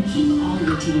there and keep all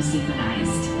your teams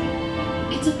synchronized.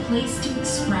 It's a place to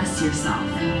express yourself,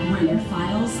 where your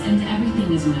files and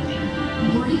everything is moving,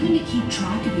 or even to keep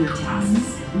track of your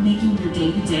tasks, making your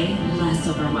day-to-day less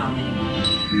overwhelming.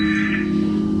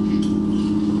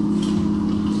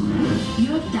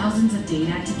 You have thousands of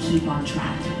data to keep on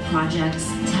track, projects,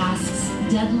 tasks,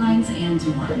 deadlines, and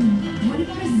more. What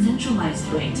about a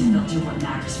centralized way to filter what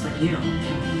matters for you?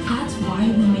 That's why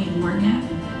we made WorkApp.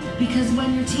 Because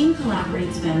when your team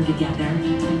collaborates better together,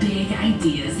 big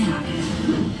ideas happen.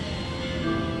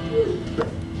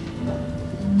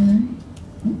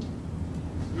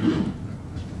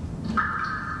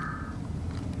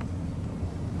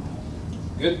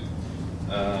 Good.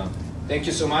 Thank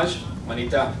you so much,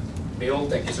 Manita. Bill,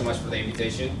 thank you so much for the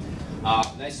invitation.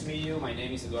 Nice to meet you. My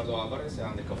name is Eduardo Alvarez.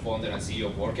 I'm the co-founder and CEO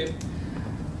of WorkApp.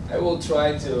 I will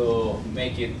try to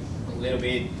make it a little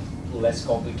bit less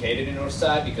complicated in our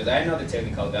side because I'm not a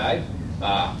technical guy,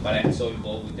 but I'm so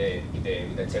involved with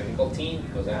the technical team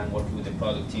because I'm working with the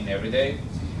product team every day.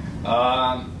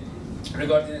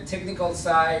 Regarding the technical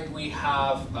side, we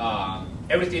have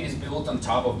everything is built on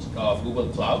top of Google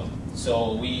Cloud.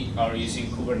 So we are using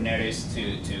Kubernetes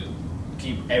to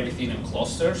keep everything in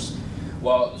clusters.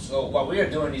 Well, so what we are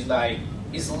doing is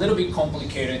it's a little bit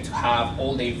complicated to have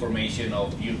all the information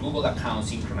of your Google account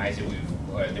synchronized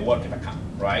with the WorkApp account,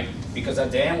 right? Because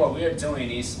at the end, what we are doing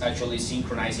is actually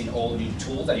synchronizing all your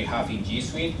tools that you have in G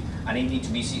Suite, and it needs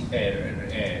to be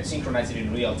synchronized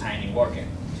in real time in WorkApp.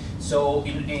 So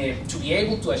to be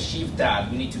able to achieve that,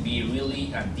 we need to be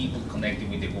really and deeply connected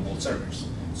with the Google servers.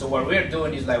 So what we are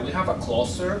doing is we have a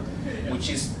cluster, which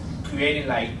is creating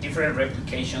different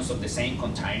replications of the same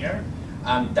container.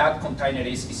 And that container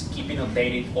is keeping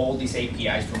updated all these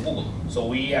APIs from Google. So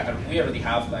we already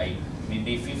have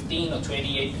maybe 15 or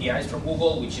 20 APIs from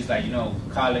Google, which is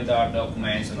calendar,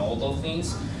 documents, and all those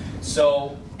things.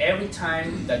 So every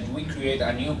time that we create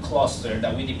a new cluster,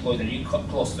 that we deploy the new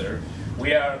cluster,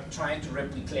 we are trying to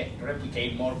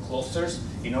replicate more clusters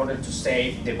in order to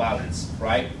save the balance,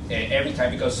 right? Every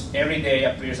time, because every day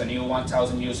appears a new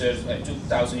 1,000 users,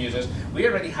 2,000 users. We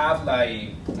already have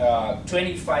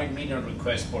 25 million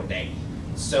requests per day.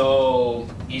 So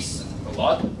it's a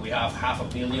lot. We have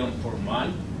 500 million per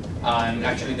month, and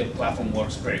actually the platform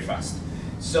works very fast.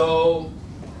 So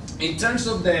in terms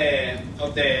of the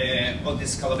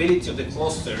scalability of the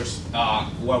clusters,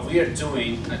 what we are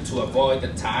doing to avoid the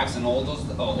tags and all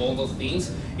those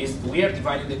things is we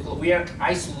are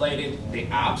isolated the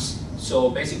apps. So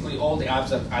basically, all the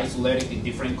apps are isolated in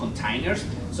different containers,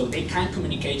 so they can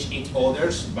communicate each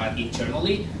others, but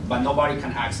internally, but nobody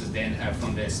can access them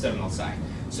from the external side.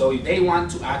 So if they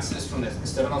want to access from the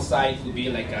external side, it would be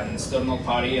like an external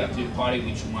party, a third party,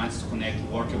 which wants to connect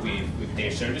WorkApp with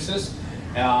their services.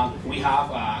 We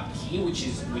have a key which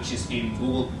is in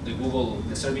Google.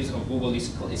 The service of Google is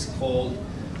called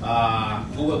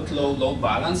Google Cloud Load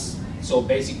Balance. So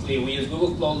basically, we use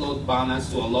Google Cloud Load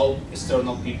Balance to allow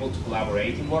external people to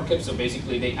collaborate in WorkApp. So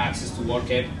basically, they access to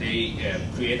WorkApp, they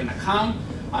create an account,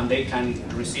 and they can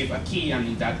receive a key, and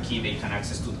in that key, they can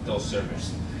access to those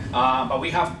servers. But we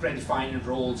have predefined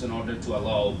rules in order to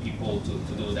allow people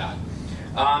to do that.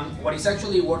 What is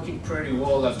actually working pretty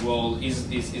well as well is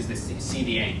the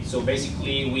CDN. So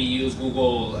basically, we use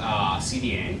Google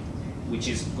CDN, which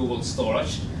is Google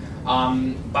Storage.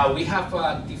 But we have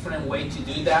a different way to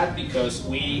do that because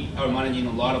we are managing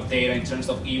a lot of data in terms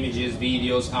of images,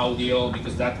 videos, audio,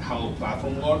 because that's how the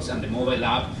platform works. And the mobile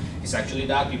app is actually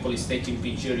that. People is taking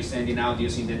pictures, sending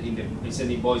audios,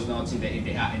 sending voice notes in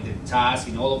the task,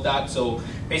 and all of that. So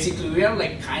basically, we are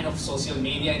kind of social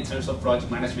media in terms of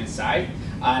project management side,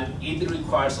 and it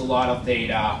requires a lot of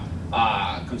data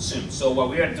consumed. So what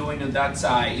we are doing on that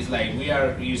side is we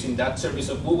are using that service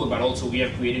of Google, but also we are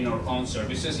creating our own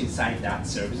services inside that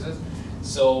services.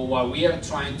 So what we are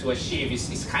trying to achieve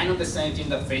is kind of the same thing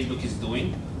that Facebook is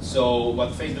doing. So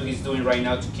what Facebook is doing right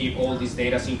now to keep all this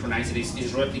data synchronized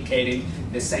is replicating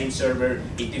the same server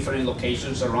in different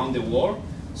locations around the world.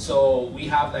 So we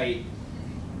have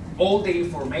all the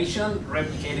information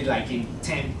replicated in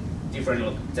 10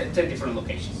 different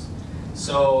locations.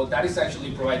 So that is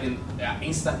actually providing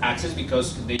instant access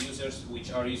because the users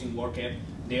which are using WorkApp,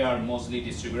 they are mostly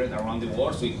distributed around the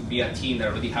world. So it could be a team that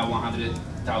already have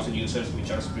 100,000 users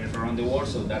which are spread around the world.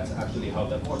 So that's actually how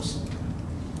that works.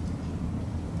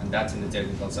 And that's in the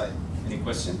technical side. Any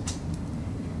question?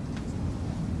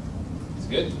 It's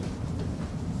good?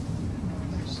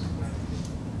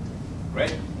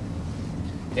 Great.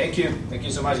 Thank you. Thank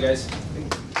you so much, guys.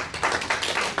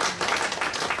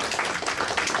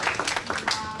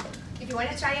 If you want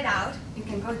to try it out, you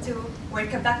can go to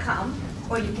workup.com,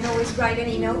 or you can always write an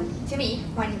email to me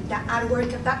at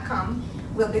workup.com.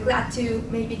 We'll be glad to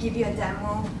maybe give you a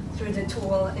demo through the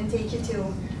tool and take you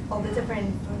to all the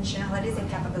different functionalities and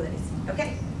capabilities.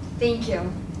 Okay? Thank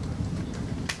you.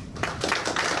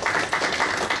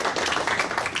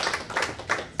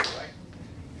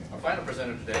 Our final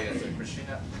presenter today is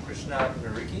Krishna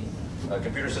Mariki, a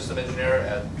computer system engineer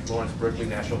at Lawrence Berkeley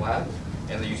National Lab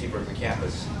and the UC Berkeley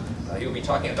campus. He'll be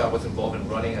talking about what's involved in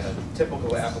running a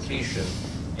typical application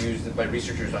used by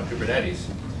researchers on Kubernetes.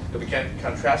 He'll be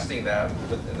contrasting that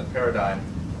in the paradigm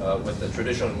with the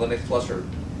traditional Linux cluster,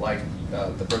 like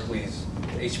the Berkeley's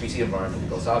HPC environment,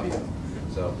 Savio.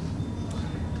 So,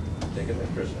 take it away,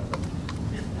 Krishna.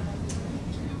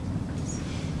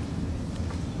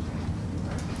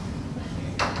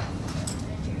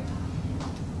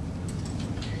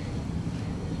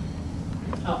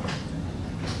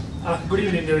 Good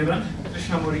evening, everyone.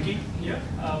 Krishna Moriki here.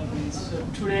 So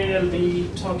today I'll be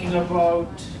talking about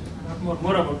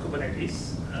more about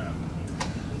Kubernetes.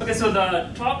 Okay, so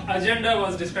the talk agenda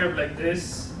was described like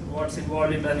this: what's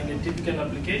involved in running a typical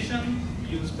application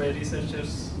used by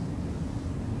researchers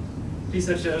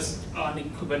on the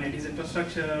Kubernetes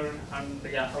infrastructure, and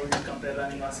how it will compare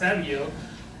running on Savio.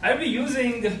 I'll be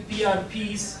using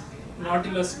PRP's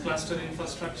Nautilus cluster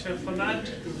infrastructure for that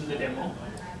to do the demo.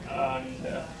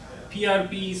 And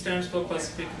PRP stands for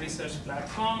Pacific Research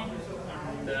Platform,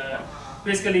 and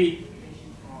basically,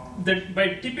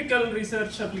 by typical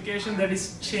research application, that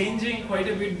is changing quite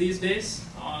a bit these days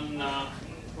on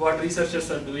what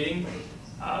researchers are doing,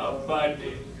 but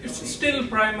it's still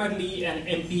primarily an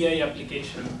MPI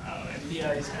application.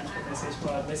 MPI stands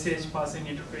for message passing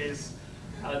interface.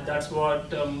 That's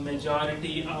what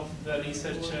majority of the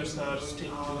researchers are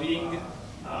still doing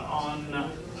on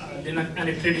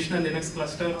a traditional Linux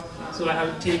cluster. So I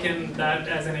have taken that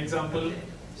as an example.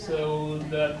 So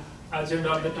the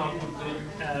agenda of the talk would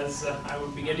be as I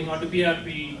would be getting onto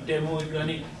PRP demo,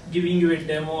 giving you a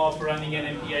demo of running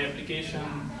an MPI application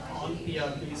on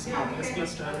PRP's Nautilus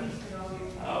cluster.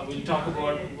 We'll talk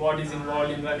about what is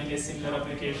involved in running a similar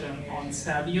application on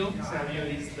Savio. Savio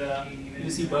is the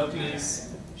UC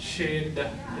Berkeley's shared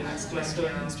Linux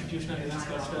cluster, institutional Linux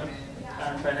cluster.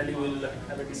 And finally, we'll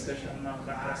have a discussion on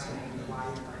contrasting.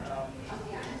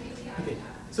 Okay,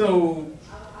 so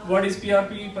what is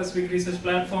PRP, Pacific Research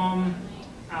Platform?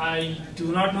 I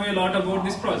do not know a lot about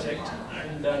this project,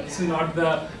 and this is not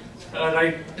the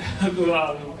right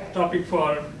topic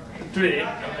for today.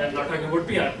 I'm not talking about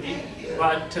PRP,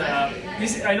 but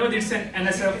I know this is an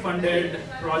NSF-funded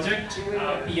project,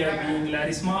 PI being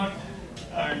Larry Smart,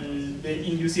 and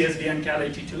in UCSD and Cal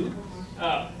 82.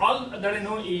 All that I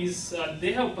know is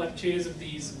they have purchased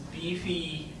these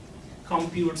beefy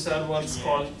compute servers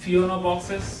called Fiona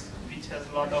boxes, which has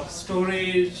a lot of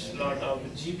storage, a lot of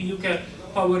GPU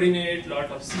power in it, a lot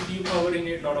of CPU power in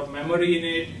it, a lot of memory in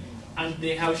it, and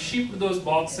they have shipped those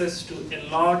boxes to a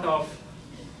lot of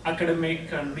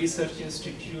academic and research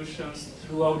institutions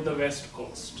throughout the West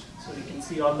Coast. So you can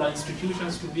see all the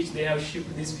institutions to which they have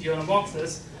shipped these Fiona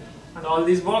boxes. And all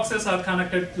these boxes are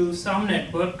connected to some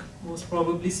network, most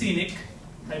probably Scenic.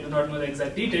 I do not know the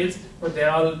exact details, but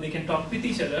they can talk with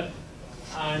each other.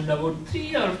 And about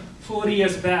 3 or 4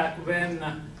 years back, when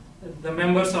the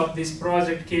members of this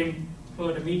project came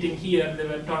for the meeting here, they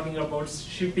were talking about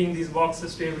shipping these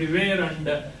boxes to everywhere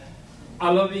and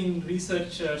allowing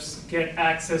researchers get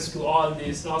access to all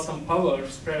this awesome power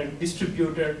spread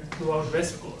distributed throughout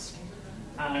West Coast.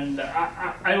 And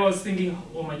I was thinking,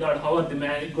 oh my God, how are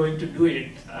they going to do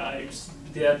it?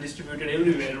 They are distributed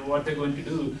everywhere, what they're going to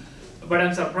do. But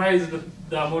I'm surprised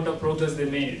the amount of progress they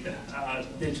made.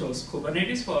 They chose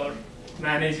Kubernetes for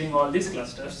managing all these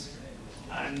clusters.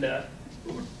 And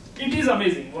it is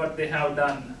amazing what they have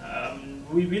done.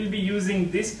 We will be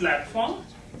using this platform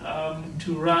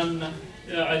to run,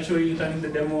 I'll show you running the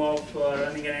demo of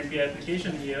running an MPI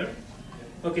application here.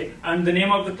 Okay, and the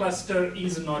name of the cluster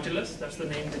is Nautilus. That's the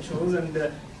name they chose,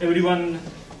 and everyone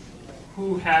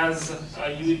who has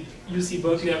a UC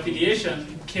Berkeley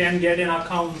affiliation can get an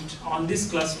account on this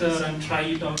cluster and try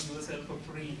it out yourself for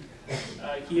free.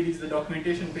 Here is the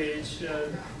documentation page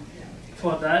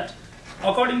for that.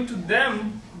 According to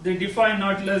them, they define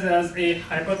Nautilus as a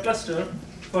hypercluster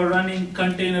for running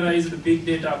containerized big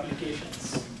data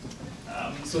applications.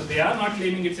 So they are not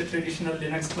claiming it's a traditional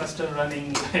Linux cluster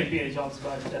running API jobs,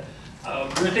 but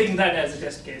we're taking that as a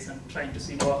test case and trying to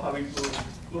see how it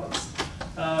works.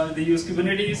 They use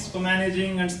Kubernetes for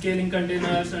managing and scaling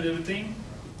containers and everything.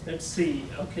 Let's see.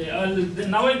 Okay,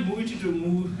 now I'll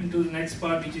move into the next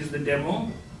part, which is the demo.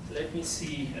 Let me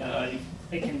see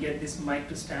if I can get this mic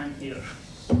to stand here.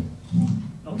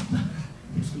 No,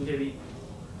 it's too heavy.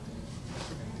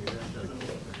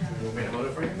 You want me to hold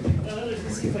it for you? Let me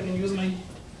see if I can use my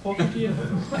pocket here.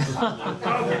 Okay,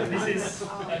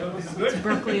 I hope this is good. It's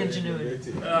Berkeley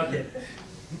ingenuity. Okay,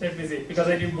 let me see, because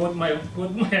I did both my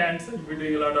hands, I'll be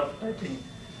doing a lot of typing.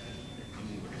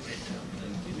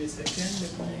 Give me a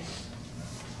second, let me.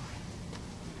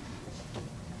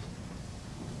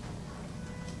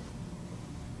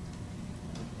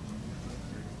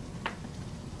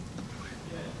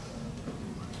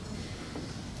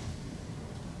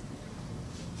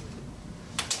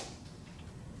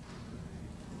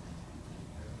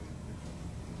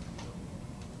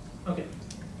 Okay.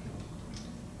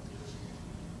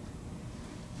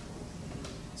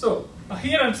 So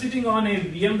here I'm sitting on a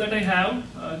VM that I have,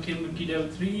 came with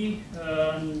KDL3,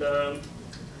 and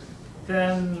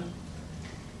then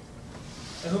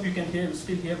I hope you can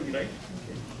still hear me, right?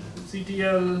 Okay.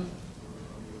 CTL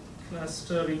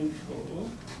cluster info.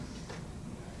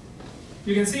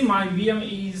 You can see my VM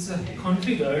is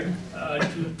configured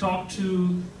to talk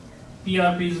to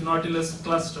PRP's Nautilus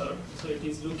cluster. So it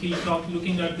is looking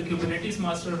at the Kubernetes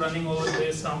master running over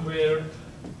there somewhere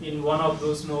in one of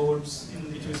those nodes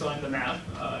which we saw in the map.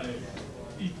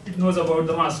 It knows about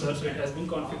the master, so it has been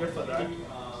configured for that.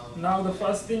 Now the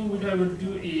first thing which I would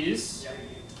do is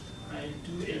I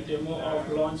do a demo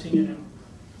of launching an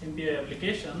MPI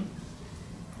application.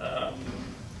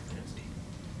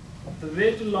 The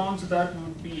way to launch that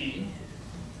would be,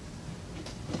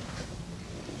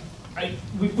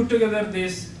 we put together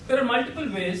this. There are multiple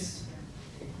ways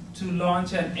to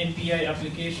launch an MPI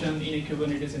application in a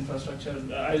Kubernetes infrastructure.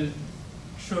 I'll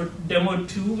demo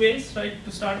 2 ways, right,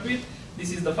 to start with.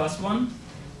 This is the first one.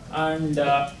 And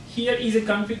here is a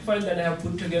config file that I have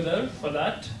put together for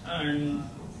that. And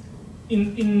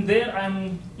in there,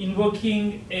 I'm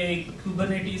invoking a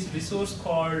Kubernetes resource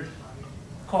called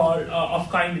of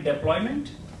kind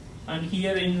deployment. And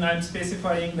herein, I'm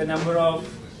specifying the number of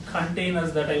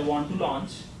containers that I want to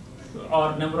launch,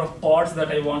 or number of pods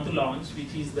that I want to launch,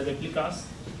 which is the replicas.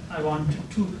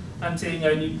 I'm saying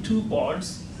I need 2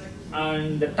 pods,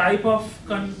 and the type of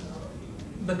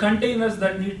the containers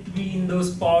that need to be in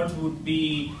those pods would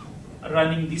be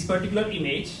running this particular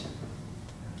image.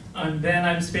 And then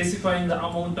I'm specifying the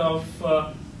amount of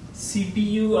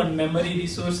CPU and memory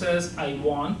resources I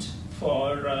want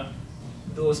for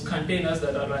those containers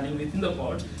that are running within the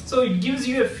pods. So it gives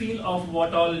you a feel of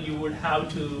what all you would have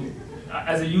to,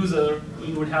 as a user,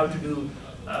 you would have to do.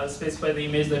 Specify the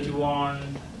image that you want,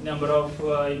 number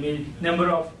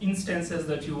of instances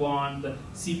that you want, the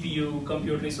CPU,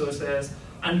 compute resources,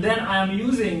 and then I am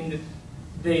using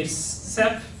the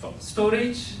Ceph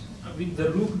storage with the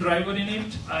Rook driver in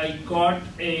it. I got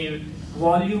a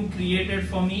volume created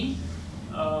for me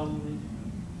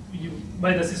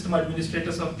by the system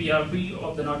administrators of PRP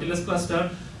of the Nautilus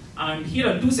cluster, and here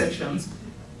are 2 sections.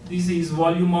 This is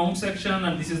volume mount section,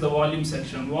 and this is the volume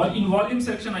section. In volume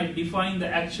section, I define the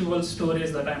actual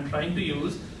storage that I'm trying to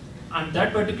use, and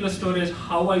that particular storage,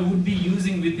 how I would be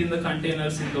using within the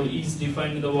containers is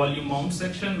defined in the volume mount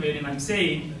section, wherein I'm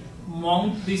saying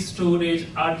mount this storage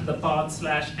at the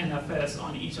path/NFS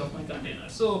on each of my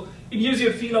containers. So it gives you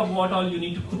a feel of what all you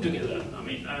need to put together. I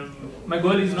mean, my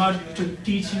goal is not to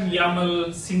teach you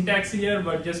YAML syntax here,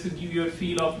 but just to give you a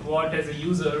feel of what, as a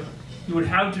user, you would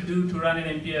have to do to run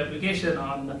an MPI application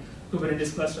on the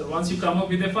Kubernetes cluster. Once you come up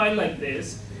with a file like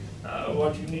this,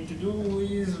 what you need to do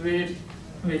is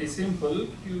very simple.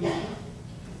 You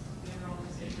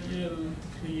will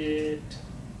create.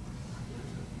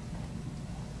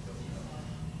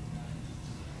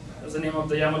 That's the name of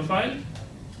the YAML file.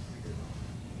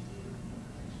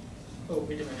 Oh,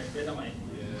 wait a minute, where am I?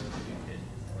 Okay.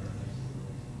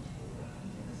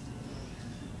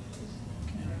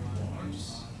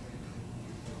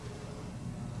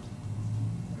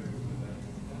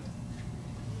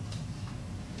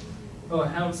 Oh, I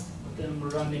have them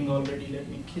running already. Let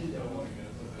me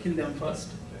kill them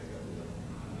first.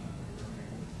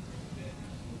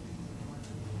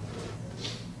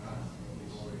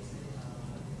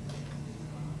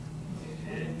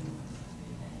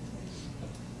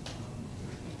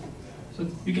 So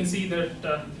you can see that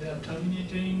they are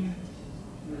terminating.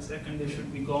 In a second, they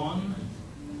should be gone.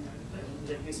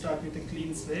 Let me start with a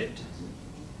clean slate.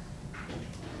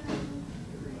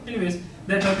 Anyways,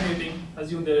 they're terminating,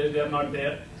 assume they are not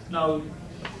there. Now,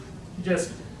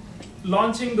 just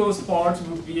launching those pods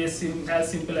would be as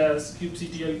simple as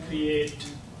kubectl create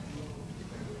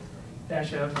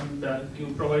 -f and you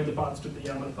provide the paths to the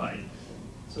YAML file.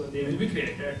 So they will be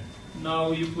created.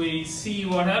 Now if we see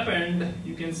what happened,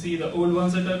 you can see the old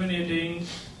ones are terminating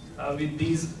with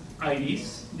these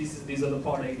IDs. These are the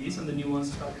pod IDs, and the new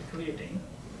ones started creating.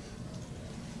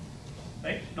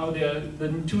 Right? Now the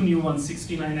two new ones,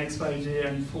 69X5J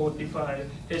and 45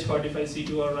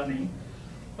 H45C2 are running.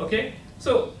 Okay?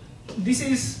 So this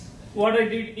is what I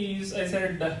did is I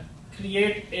said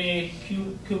create a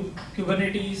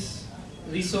Kubernetes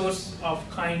resource of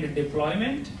kind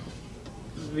deployment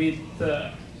with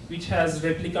which has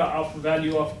replica of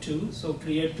value of 2. So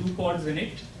create 2 pods in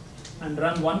it and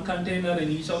run 1 container in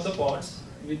each of the pods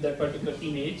with that particular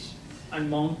image and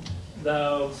mount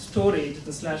the storage,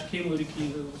 the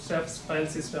 /kmodq file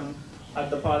system at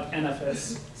the path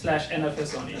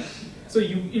nfs/nfs on it. So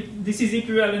this is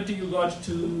equivalent to you got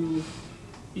to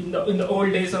in the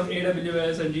old days of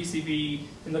AWS and GCP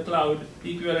in the cloud,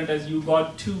 equivalent as you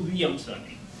got 2 VMs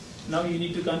running. Now you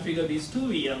need to configure these 2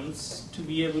 VMs to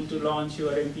be able to launch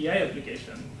your MPI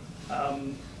application.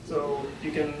 So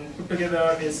you can put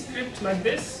together a script like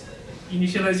this,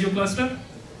 initialize your cluster,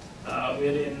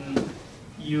 wherein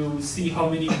you see how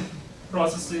many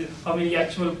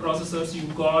actual processors you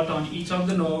got on each of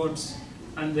the nodes,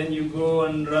 and then you go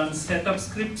and run setup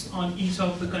scripts on each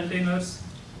of the containers,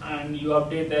 and you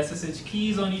update the SSH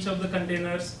keys on each of the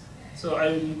containers. So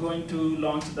I'm going to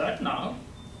launch that now.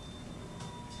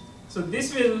 So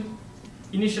this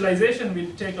initialization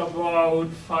will take about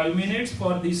 5 minutes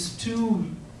for these 2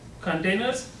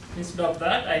 containers. Instead of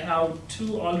that, I have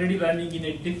 2 already running in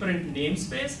a different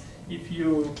namespace. If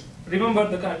you remember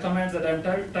the commands that I'm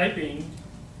typing,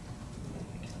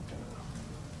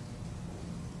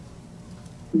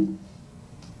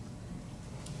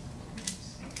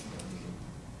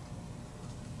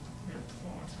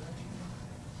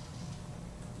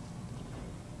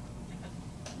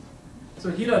 so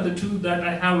here are the 2 that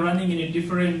I have running in a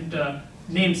different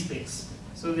namespace.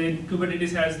 So the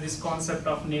Kubernetes has this concept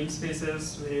of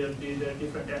namespaces where there are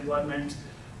different environments.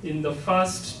 In the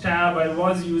first tab, I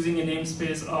was using a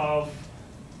namespace of,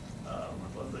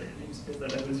 what was the namespace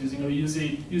that I was using? I was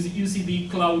using UCB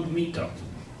Cloud Meetup.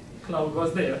 Cloud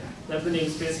was there. That's the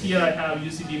namespace. Here I have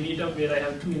UCB Meetup where I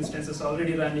have 2 instances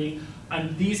already running,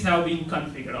 and these have been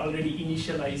configured, already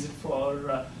initialized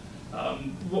for.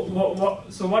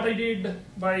 So what I did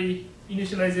by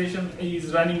initialization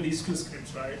is running these 2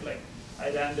 scripts, right? Like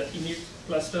I ran the init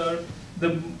cluster.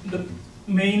 The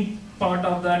main part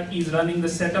of that is running the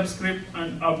setup script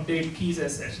and update keys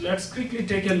sh. Let's quickly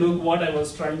take a look what I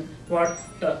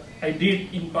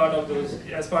did in part of those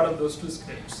as part of those 2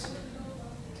 scripts.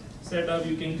 Setup,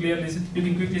 you can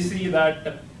quickly see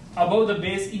that above the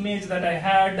base image that I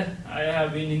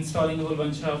have been installing a whole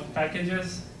bunch of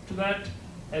packages to that,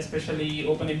 especially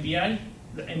OpenMPI,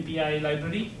 the MPI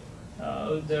library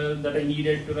that I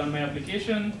needed to run my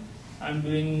application. I'm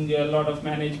doing a lot of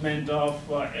management of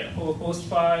host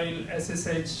file,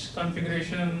 SSH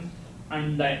configuration,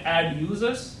 and I add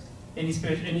users, any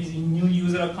new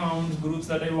user accounts, groups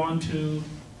that I want to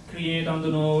create on the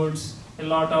nodes, a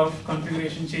lot of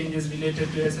configuration changes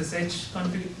related to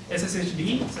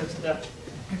SSHD, such that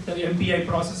the MPI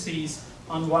processes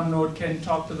on one node can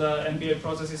talk to the MPI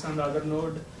processes on the other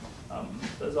node.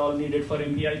 That's all needed for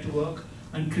MPI to work.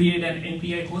 And create an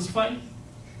MPI host file,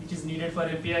 which is needed for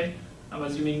MPI. I'm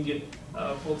assuming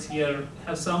folks here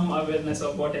have some awareness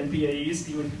of what MPI is.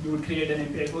 You would create an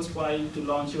MPI host file to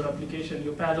launch your application,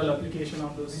 your parallel application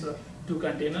of those 2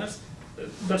 containers.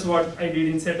 That's what I did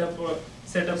in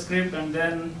setup script, and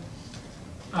then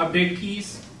update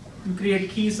keys. You create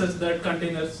keys such that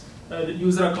containers, the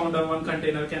user account on one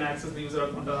container can access the user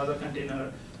account on another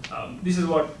container. This is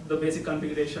what the basic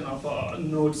configuration of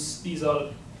nodes is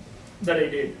all that I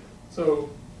did. So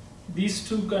these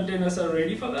 2 containers are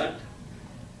ready for that.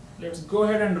 Let's go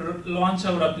ahead and launch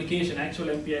our application, actual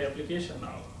MPI application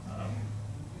now.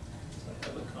 So I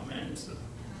have the commands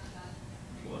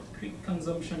for quick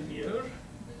consumption here.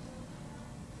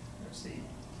 Let's see.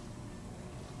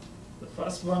 The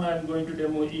first one I'm going to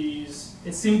demo is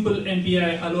a simple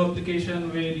MPI hello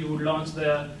application where you would launch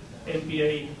the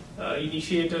MPI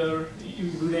initiator,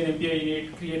 you do an MPI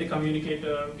init, create a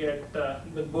communicator, get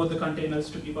both the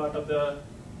containers to be part of the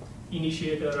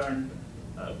initiator, and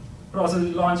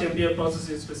launch MPI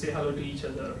processes to say hello to each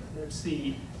other. Let's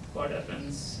see what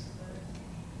happens.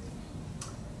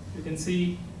 You can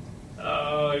see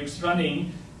it's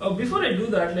running. Before I do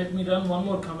that, let me run one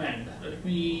more command. Let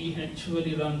me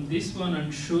actually run this one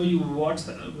and show you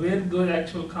where the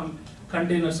actual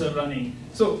containers are running.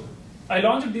 So I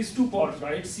launched these two pods,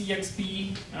 right?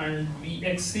 CXP and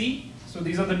VXC. So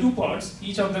these are the two pods.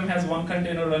 Each of them has one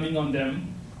container running on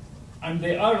them. And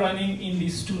they are running in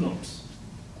these two nodes.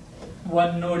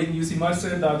 One node in UC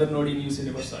Merced, the other node in UC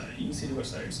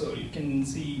Riverside. So you can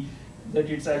see that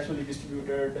it's actually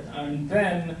distributed. And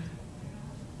then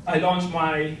I launched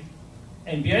my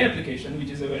MPI application,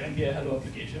 which is an MPI Hello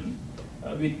application,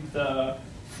 with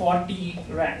 40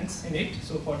 ranks in it,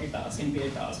 so 40 tasks,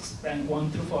 MPI tasks, rank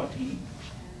 1 through 40.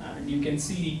 And you can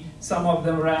see some of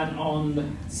them ran on the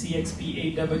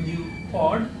CXP8W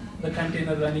pod, the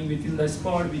container running within this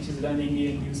pod, which is running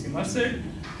in UC Merced,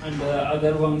 and the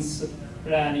other ones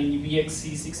ran in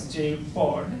VXC6J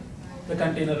pod, the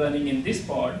container running in this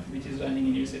pod, which is running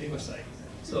in UC Riverside.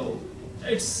 So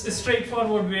it's a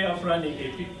straightforward way of running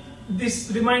it.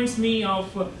 This reminds me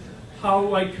of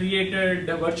how I created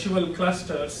the virtual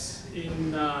clusters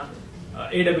in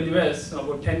AWS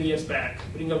about 10 years back.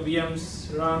 Bring up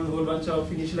VMs, run a whole bunch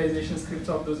of initialization scripts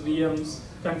of those VMs,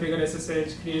 configure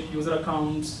SSH, create user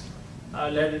accounts,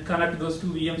 let it connect those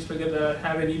two VMs together,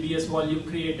 have an EBS volume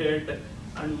created,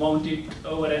 and mount it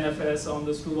over NFS on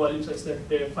those two volumes such that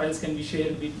the files can be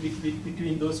shared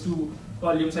between those two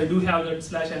volumes. I do have that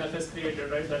 /NFS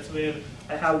created, right? That's where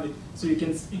I have it. So you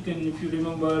can, if you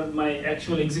remember my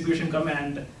actual execution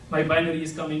command, my binary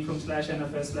is coming from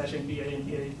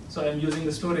 /NFS/MPI. So I'm using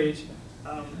the storage.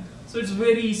 So it's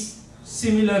very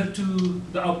similar to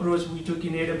the approach we took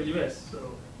in AWS.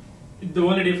 So the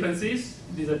only difference is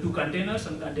these are two containers,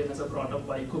 and containers are brought up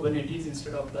by Kubernetes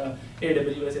instead of the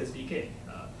AWS SDK.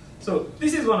 So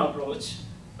this is one approach.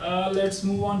 Let's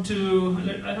move on to,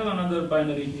 I have another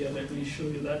binary here. Let me show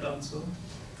you that also.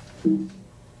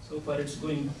 So far it's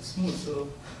going smooth, so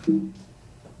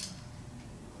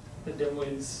the demo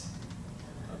is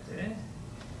okay.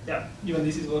 Yeah, even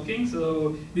this is working.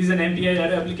 So this is an MPI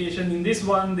array application. In this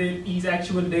one, there is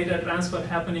actual data transfer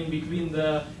happening between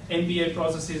the MPI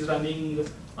processes running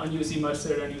on UC Merced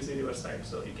and UC Riverside.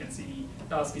 So you can see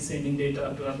task is sending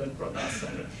data to other tasks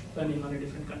and running on a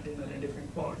different container and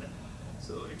different pod.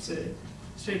 So it's a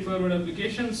straightforward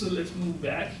application. So let's move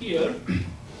back here.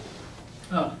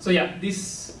 So yeah,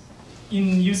 this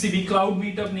in UCB Cloud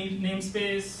Meetup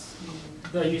namespace,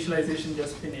 the initialization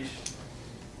just finished.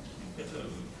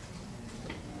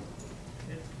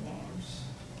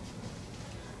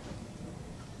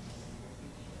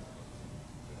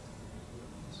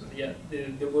 Yeah,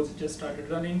 they both just started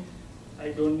running. I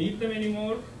don't need them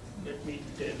anymore. Let me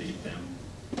delete them.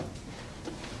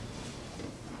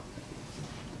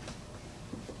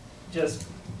 Just,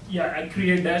 yeah, I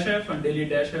create -f and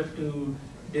delete -f to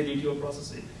delete your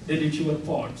processing, delete your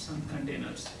pods and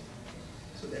containers.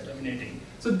 So they're terminating.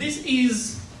 So this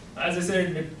is, as I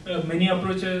said, many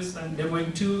approaches. I'm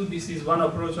demoing two. This is one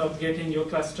approach of getting your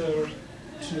cluster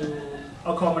to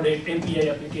accommodate MPI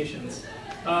applications.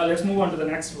 Let's move on to the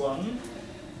next one.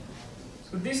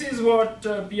 So this is what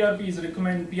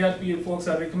PRP folks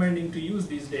are recommending to use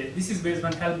these days. This is based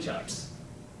on Helm charts.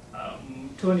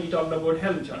 Tony talked about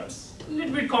Helm charts. A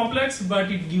little bit complex,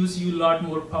 but it gives you a lot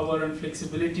more power and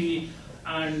flexibility.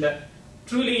 And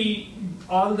truly,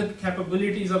 all the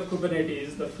capabilities of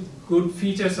Kubernetes, the good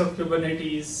features of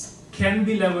Kubernetes, can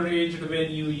be leveraged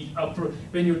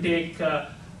when you take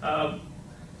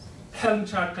Helm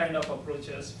chart kind of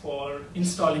approaches for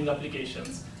installing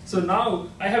applications. So now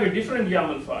I have a different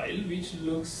YAML file which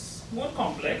looks more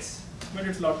complex, but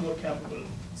it's a lot more capable.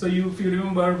 So if you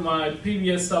remember, my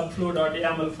previous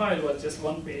subflow.yaml file was just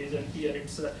one page, and here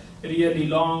it's a really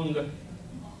long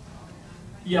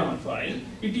YAML file.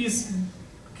 It is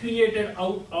created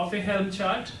out of a Helm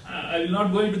chart. I will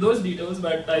not go into those details,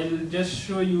 but I will just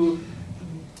show you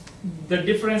the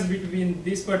difference between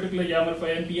this particular YAML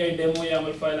file, MPI demo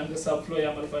YAML file, and the subflow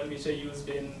YAML file which I used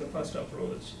in the first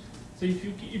approach. So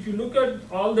if you look at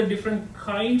all the different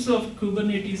kinds of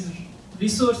Kubernetes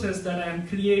resources that I am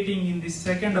creating in this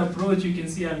second approach, you can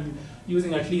see I'm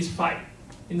using at least 5.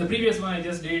 In the previous one, I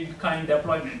just did kind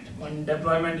deployment. One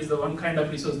deployment is the one kind of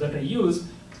resource that I use.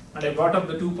 And I brought up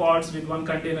the 2 pods with 1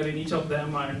 container in each of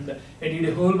them, and I did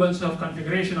a whole bunch of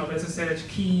configuration of SSH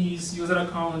keys, user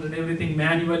account, and everything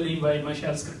manually by my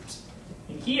shell scripts.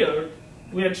 In here,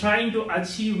 we are trying to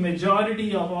achieve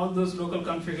majority of all those local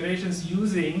configurations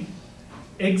using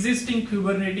existing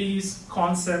Kubernetes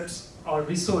concepts or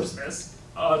resources.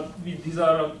 These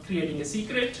are creating a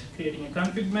secret, creating a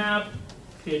config map,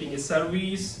 creating a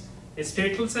service, a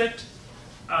stateful set,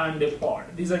 and a pod.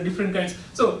 These are different kinds.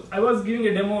 So I was giving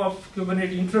a demo of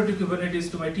Kubernetes, intro to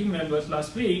Kubernetes to my team members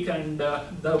last week, and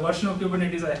the version of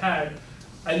Kubernetes I had,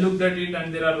 I looked at it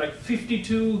and there are like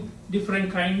 52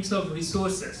 different kinds of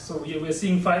resources. So we're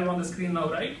seeing 5 on the screen now,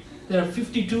 right? There are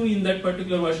 52 in that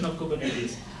particular version of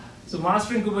Kubernetes. So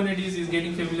mastering Kubernetes is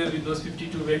getting familiar with those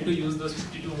 52, when to use those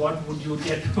 52, what would you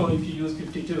get if you use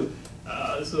 52.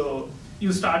 So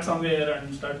you start somewhere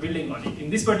and start building on it. In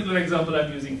this particular example,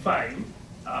 I'm using 5.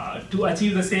 To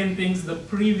achieve the same things in the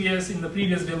previous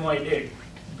demo I did,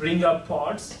 bring up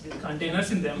pods with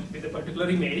containers in them with a particular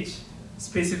image,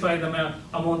 specify the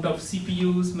amount of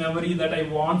CPUs, memory that I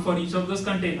want for each of those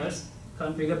containers,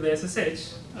 configure the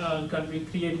SSH,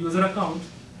 create user account,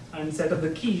 and set up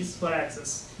the keys for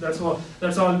access. That's all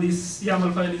this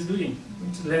YAML file is doing.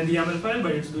 It's a lengthy YAML file,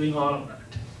 but it's doing all of that.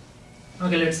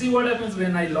 Okay, let's see what happens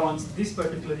when I launch this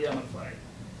particular YAML file.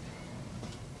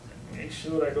 Make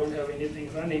sure I don't have anything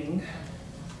running.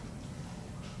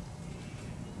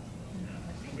 Yeah,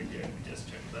 I think we did. We just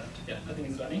checked that. Yeah, nothing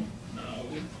is running. Now,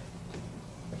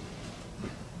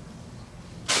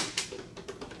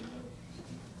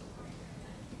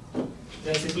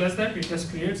 as simple as that, it just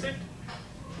creates it.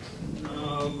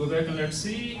 Now go back and let's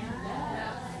see.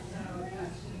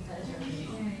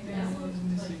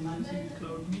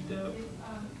 Cloud Meetup.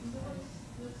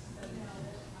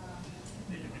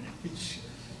 Wait a minute, which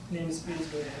namespace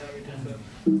do I have it under?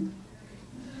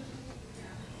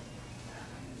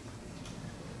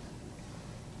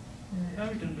 I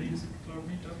have it under UC Cloud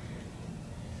Meetup.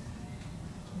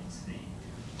 Let's see.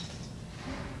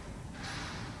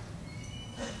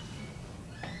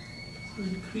 So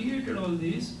it created all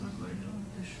these, but why don't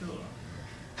they show up?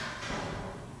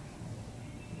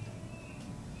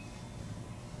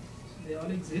 So they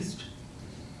all exist.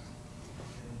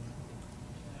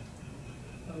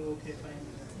 Oh, okay, fine.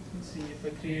 Let's see if I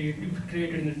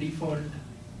created in the default.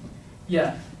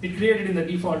 Yeah, it created in the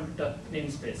default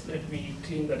namespace. Let me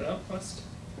clean that up first.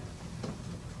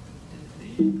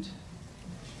 Delete.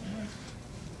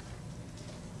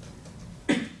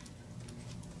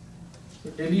 So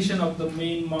deletion of the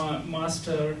main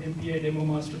master MPI demo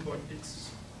master pod takes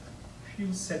a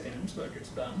few seconds, but it's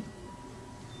done.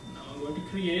 Now I'm going to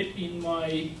create in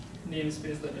my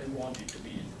namespace that I want it to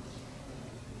be in.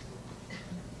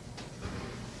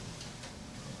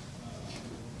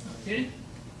 Okay.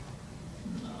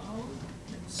 Now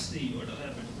let's see what will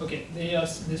happen. Okay,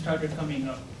 they started coming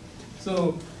up.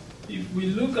 So if we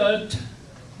look at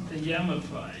the YAML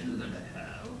file that I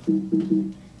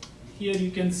have. Here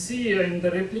you can see in the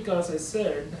replicas I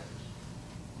said,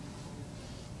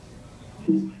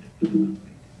 sorry.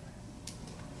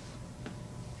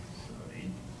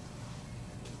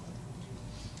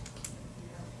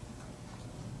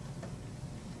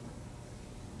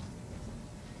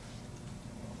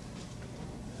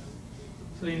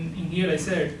 So in here I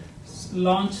said,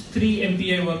 launch 3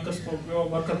 MPI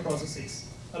worker processes.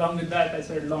 Along with that I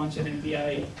said launch an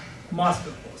MPI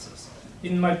master process.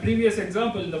 In my previous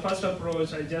example, in the first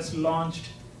approach, I just launched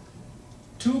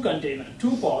 2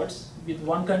 pods with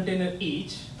 1 container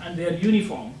each, and they are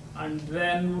uniform. And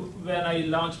then when I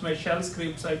launched my shell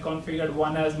scripts, I configured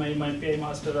one as my MPI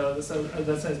master,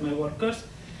 others as my workers.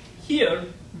 Here,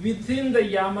 within the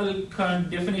YAML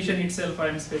definition itself, I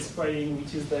am specifying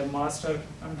which is the master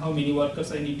and how many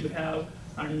workers I need to have.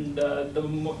 And the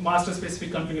master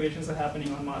specific configurations are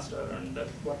happening on master, and the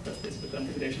worker specific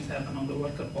configurations happen on the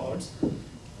worker pods.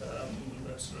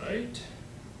 That's right.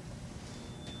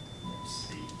 Let's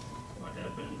see what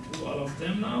happened to all of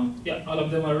them now. Yeah, all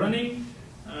of them are running,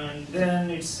 and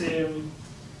then it's same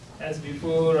as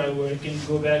before. I can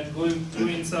go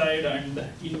inside and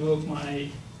invoke my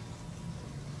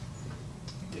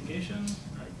application.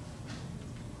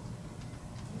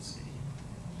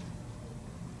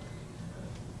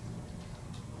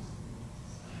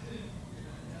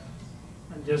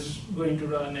 I'm just going to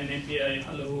run an API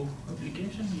hello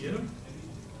application here.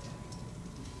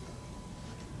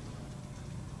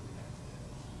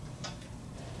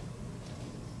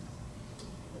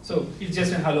 So it's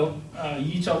just a hello.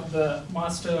 Each of the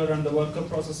master and the worker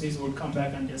processes would come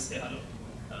back and just say hello.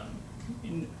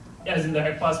 As in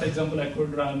the past example, I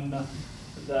could run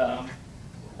the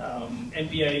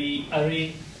MPI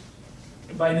array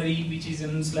binary, which is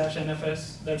in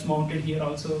 /NFS, that's mounted here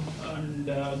also, and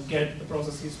get the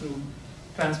processes to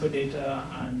transfer data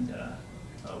and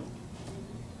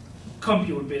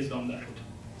compute based on that.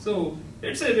 So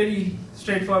it's a very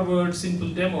straightforward, simple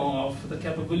demo of the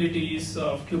capabilities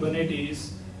of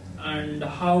Kubernetes and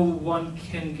how one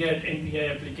can get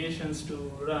MPI applications to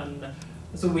run.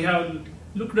 So we have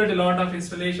looked at a lot of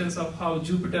installations of how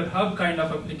Jupyterhub kind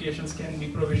of applications can be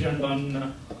provisioned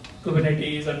on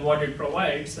Kubernetes and what it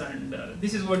provides. And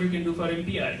this is what you can do for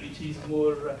MPI, which is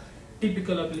more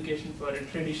typical application for a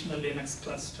traditional Linux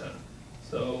cluster.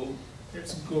 So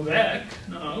let's go back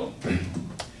now.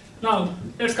 Now,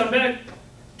 let's come back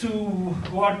to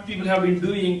what people have been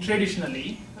doing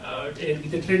traditionally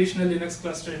with the traditional Linux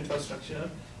cluster infrastructure.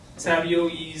 Savio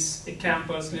is a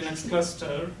campus Linux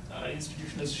cluster.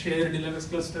 Institutional shared Linux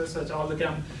cluster, such all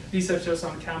the researchers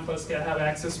on campus can have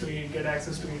access to it, get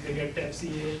access to it. They get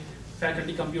FCA,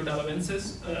 faculty compute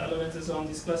allowances on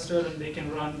this cluster, and they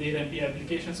can run their MP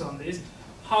applications on this.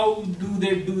 How do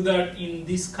they do that in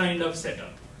this kind of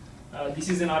setup? This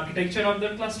is an architecture of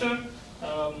the cluster.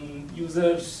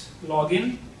 Users log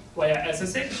in via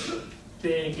SSH.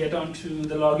 They get onto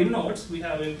the login nodes. We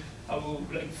have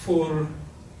like 4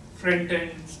 front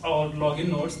ends or login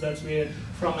nodes. That's where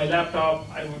from my laptop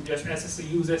I would just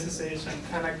use SSH and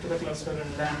connect to the cluster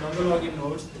and land on the login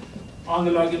nodes. On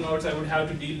the login nodes, I would have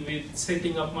to deal with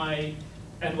setting up my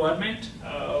environment,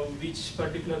 which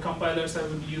particular compilers I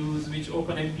would use, which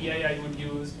OpenMPI I would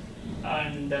use,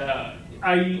 and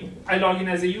I log in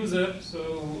as a user,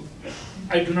 so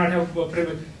I do not have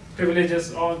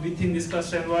privileges within this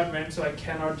cluster environment, so I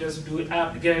cannot just do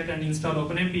apt-get and install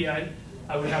OpenMPI.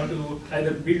 I would have to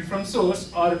either build from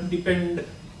source or depend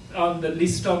on the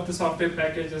list of the software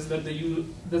packages that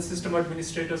the system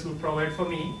administrators would provide for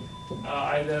me.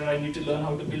 Either I need to learn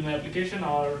how to build my application,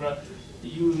 or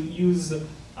use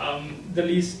from the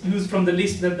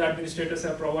list that the administrators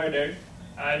have provided.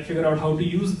 I figure out how to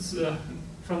use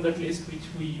from that list, which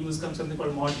we use something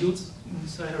called modules.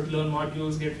 So I have to learn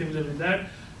modules, get familiar with that,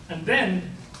 and then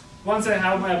once I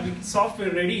have my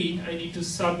software ready, I need to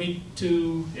submit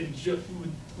to a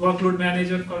workload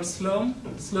manager called Slurm.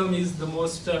 Slurm is the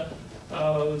most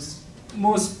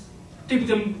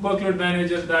typical workload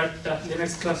manager that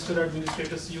Linux cluster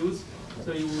administrators use.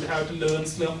 So you would have to learn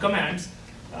Slurm commands,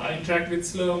 interact with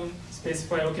Slurm,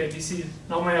 specify, okay, this is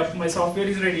now my software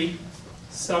is ready,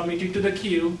 submit it to the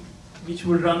queue, which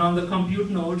will run on the compute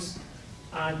nodes.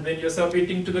 And when you're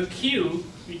submitting to the queue,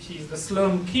 which is the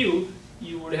Slurm queue,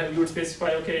 you would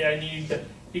specify, okay, I need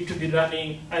it to be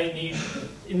running.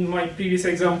 In my previous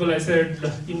example, I said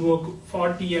invoke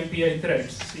 40 MPI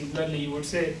threads. Similarly, you would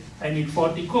say I need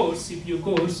 40 cores, CPU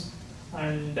cores,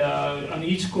 and on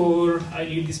each core I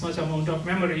need this much amount of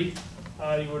memory.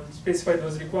 You would specify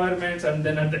those requirements, and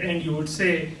then at the end you would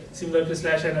say, similar to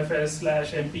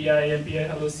 /nfs/mpi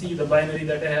hello-c, the binary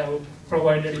that I have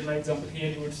provided in my example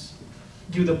here, you would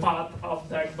give the path of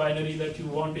that binary that you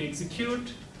want to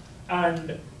execute.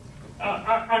 And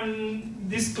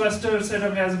this cluster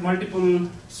setup has multiple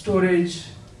storage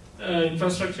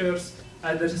infrastructures,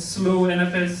 either slow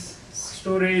NFS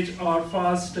storage or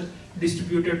fast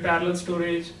distributed parallel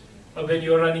storage. When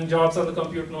you're running jobs on the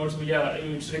compute nodes,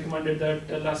 it's recommended that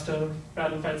the Lustre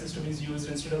parallel file system is used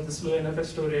instead of the slow NFS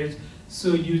storage.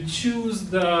 So you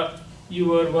choose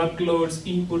your workloads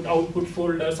input-output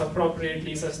folders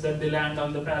appropriately such that they land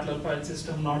on the parallel file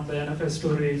system, not the NFS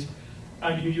storage.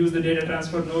 And you use the data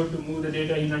transfer node to move the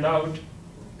data in and out.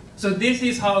 So this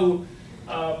is how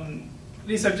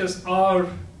researchers are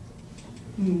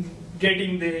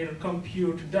getting their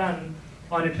compute done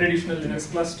on a traditional Linux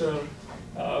cluster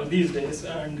these days,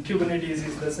 and Kubernetes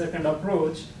is the second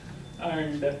approach.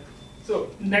 And so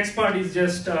next part is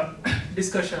just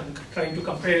discussion, trying to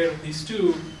compare these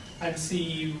two and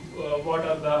see what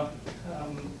are the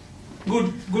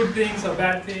good things or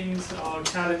bad things or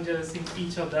challenges in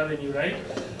each of the avenue, right?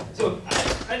 So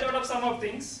I thought of some of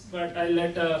things, but I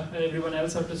let everyone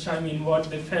else have to chime in what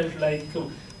they felt like a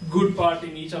good part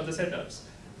in each of the setups.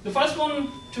 The first one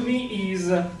to me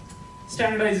is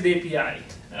standardized API.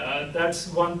 That's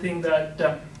one thing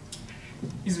that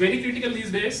is very critical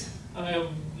these days.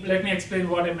 Let me explain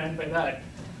what I meant by that.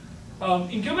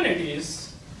 In Kubernetes,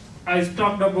 I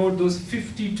talked about those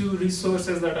 52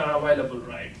 resources that are available,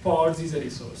 right? Pods is a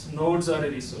resource, nodes are a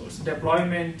resource,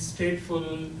 deployment,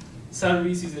 stateful,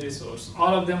 service is a resource.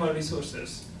 All of them are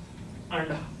resources.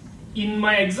 And in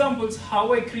my examples,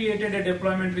 how I created a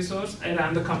deployment resource, I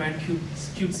ran the command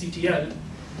kubectl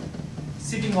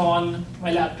sitting on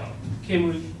my laptop,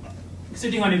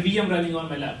 sitting on a VM running on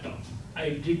my laptop.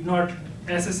 I did not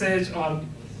SSH or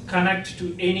connect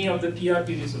to any of the PRP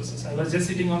resources. I was just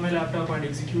sitting on my laptop and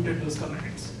executed those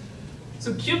commands.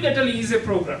 So kubectl is a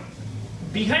program.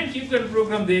 Behind kubectl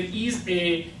program, there is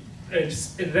a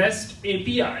REST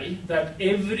API that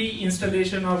every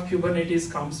installation of Kubernetes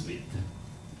comes with.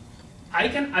 I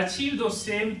can achieve those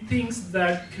same things,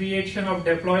 that creation of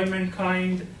deployment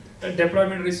kind,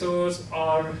 deployment resource,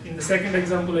 or in the second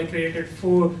example, I created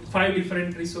 5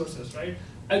 different resources, right?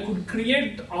 I could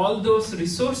create all those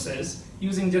resources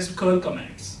using just curl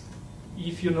commands,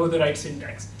 if you know the right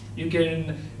syntax.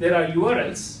 There are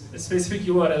URLs, specific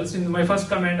URLs. In my first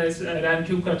command, I ran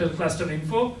kubectl cluster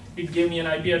info. It gave me an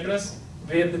IP address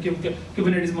where the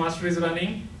Kubernetes master is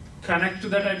running. Connect to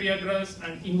that IP address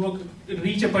and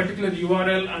reach a particular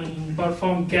URL and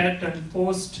perform get and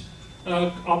post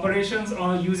operations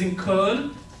on using curl.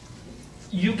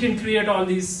 You can create all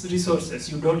these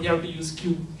resources. You don't have to use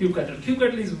kubectl.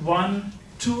 Kubectl is one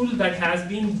tool that has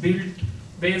been built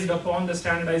based upon the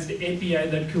standardized API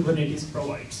that Kubernetes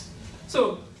provides.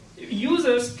 So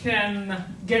users can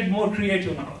get more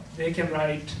creative now. They can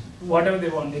write whatever they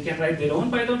want. They can write their own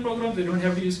Python programs. They don't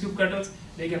have to use kubectls.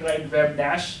 They can write web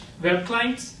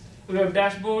clients, web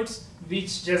dashboards,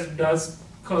 which just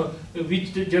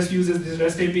uses this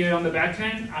REST API on the back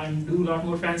end and do a lot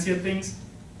more fancier things.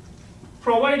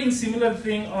 Providing similar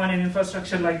thing on an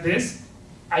infrastructure like this,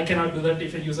 I cannot do that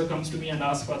if a user comes to me and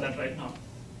asks for that right now.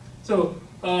 So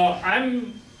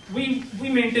we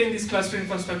maintain these cluster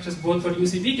infrastructures both for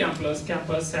UCB campus,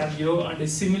 Savio, and a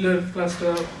similar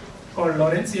cluster called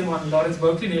Lawrencium on Lawrence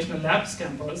Berkeley National Labs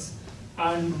campus.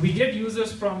 And we get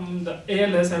users from the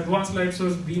ALS, Advanced Light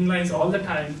Source Beamlines, all the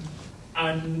time,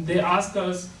 and they ask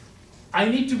us, I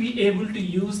need to be able to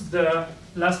use the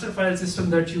raster file system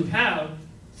that you have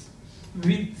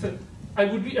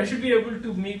I should be able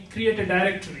to create a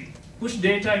directory, push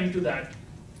data into that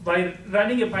by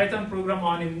running a Python program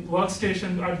on a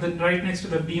workstation right next to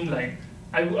the beamline.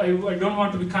 I don't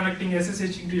want to be connecting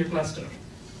SSH into your cluster.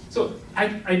 So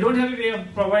I don't have a way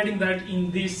of providing that in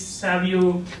this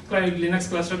Savio Linux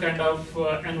cluster kind of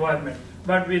environment.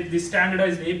 But with the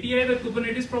standardized API that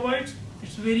Kubernetes provides,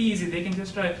 it's very easy. They can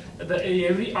just try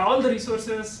all the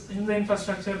resources in the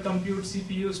infrastructure, compute,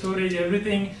 CPU, storage,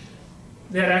 everything.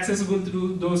 They're accessible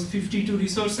through those 52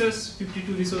 resources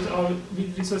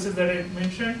that I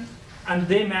mentioned, and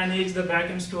they manage the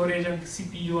backend storage and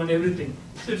CPU and everything.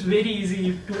 So it's very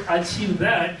easy to achieve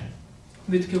that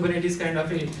with Kubernetes kind of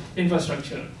a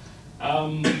infrastructure.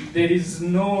 There is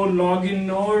no login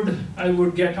node. I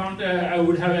would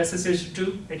have SSH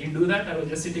too. I didn't do that. I was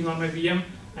just sitting on my VM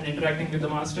and interacting with the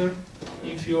master.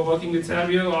 If you're working with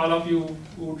Savio, all of you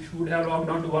would have logged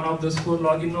on to one of those 4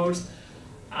 login nodes.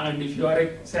 And if you are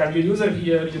a Savio user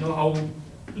here, you know how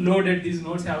loaded these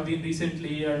nodes have been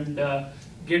recently, and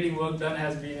getting work done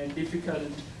has been a difficult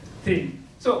thing.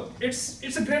 So it's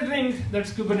a great thing that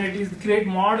Kubernetes, great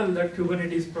model that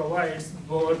Kubernetes provides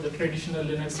for the traditional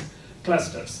Linux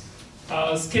clusters.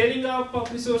 Scaling up of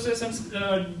resources and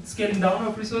scaling down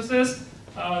of resources.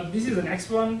 This is the next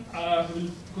one.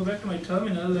 We'll go back to my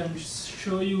terminal and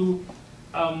show you.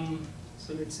 So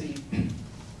let's see.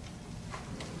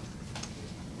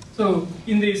 So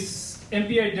in this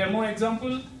MPI demo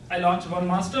example, I launched one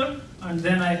master, and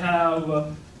then I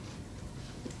have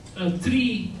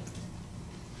 3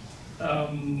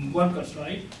 workers,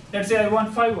 right? Let's say I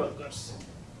want 5 workers.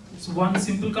 It's one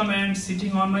simple command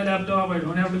sitting on my laptop. I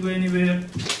don't have to go anywhere.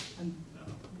 And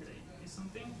did I miss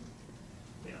something?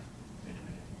 Yeah, wait a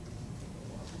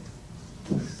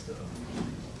minute. So,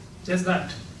 just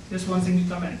that, just one single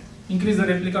command. Increase the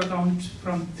replica count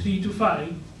from 3 to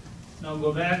 5. Now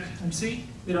go back and see,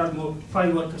 there are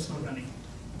 5 workers now running.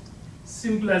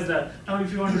 Simple as that. Now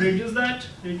if you want to reduce that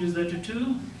to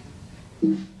 2.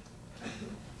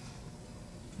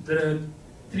 The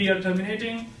 3 are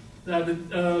terminating,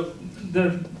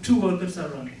 the 2 workers are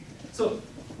running. So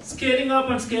scaling up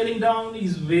and scaling down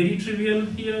is very trivial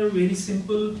here, very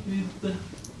simple with the.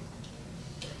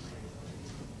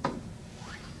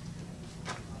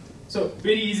 So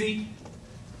very easy.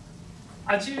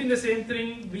 Achieving the same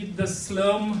thing with the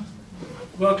Slurm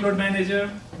workload manager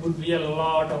would be a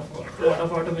lot of work, a lot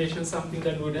of automation, something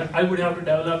that I would have to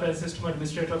develop as system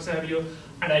administrator of Savio,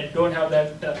 and I don't have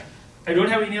that. I don't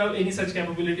have any such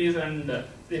capabilities, and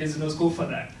there is no scope for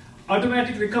that.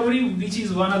 Automatic recovery, which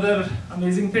is one other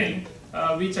amazing thing,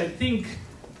 which I think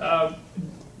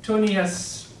Tony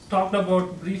has talked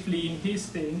about briefly in his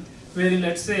thing, where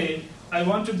let's say I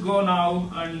want to go now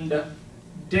and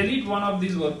delete one of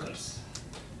these workers.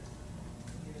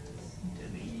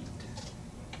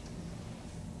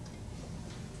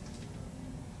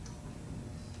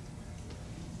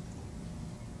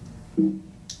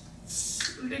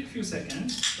 It will take a few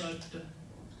seconds, but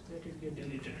let it get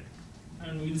deleted,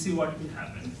 and we'll see what will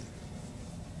happen.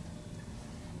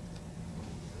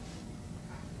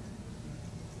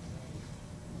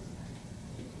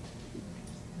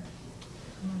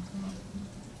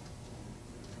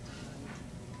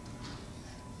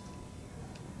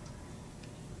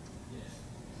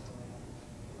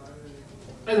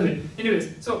 Anyway,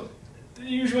 anyways, so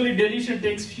usually deletion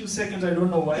takes few seconds. I don't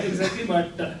know why exactly,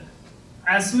 but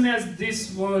as soon as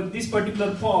this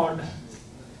particular pod,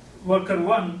 worker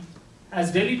 1,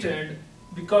 has deleted,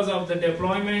 because of the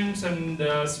deployments and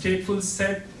stateful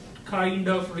set kind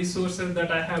of resources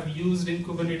that I have used in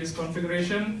Kubernetes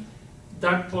configuration,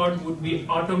 that pod would be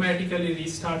automatically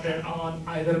restarted on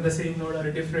either the same node or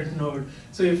a different node.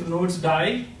 So if nodes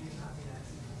die,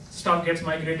 stuff gets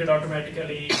migrated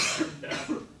automatically.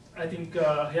 And, I think,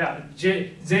 yeah,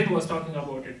 Zain was talking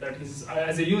about it, that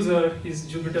as a user, his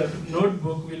Jupyter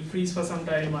notebook will freeze for some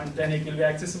time and then it will be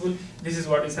accessible. This is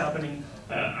what is happening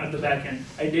at the back end.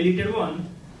 I deleted one,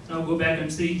 now go back and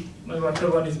see my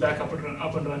worker 1 is back up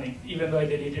and running, even though I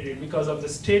deleted it, because of the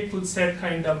stateful set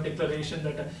kind of declaration,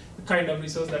 that kind of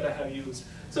resource that I have used.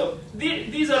 So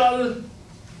these are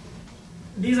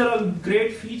all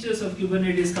great features of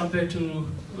Kubernetes compared to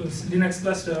Linux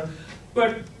cluster.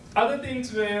 But other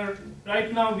things where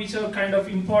right now which are kind of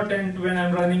important when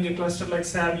I'm running a cluster like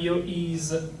Savio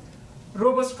is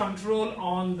robust control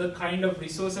on the kind of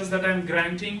resources that I'm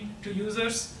granting to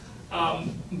users.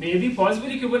 Maybe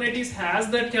possibly Kubernetes has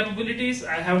that capabilities.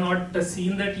 I have not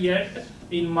seen that yet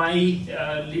in my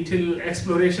little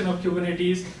exploration of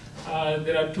Kubernetes.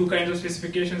 There are two kinds of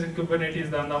specifications in Kubernetes,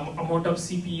 the amount of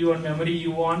CPU and memory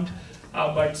you want,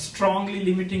 but strongly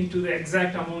limiting to the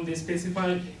exact amount they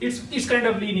specify. It's kind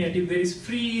of lenient. If there is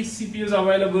free CPUs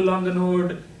available on the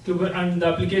node and the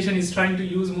application is trying to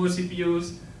use more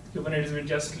CPUs, Kubernetes will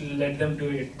just let them do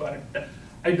it. But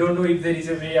I don't know if there is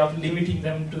a way of limiting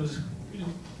them to.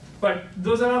 But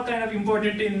those are all kind of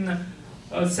important in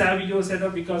Savio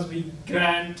setup, because we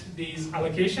grant these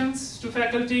allocations to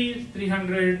faculty,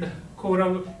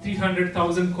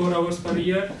 300,000 core hours per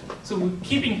year. So we're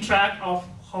keeping track of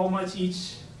how much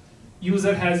each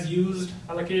user has used,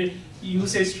 allocate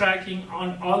usage tracking,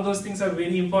 on all those things are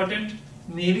very important.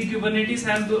 Maybe Kubernetes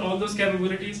has all those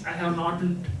capabilities. I have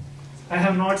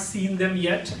not seen them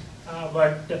yet,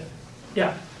 but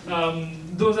yeah,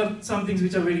 those are some things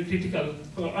which are very critical.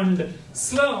 And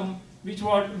Slurm,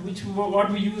 what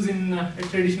we use in a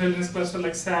traditional Linux cluster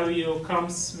like Savio,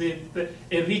 comes with a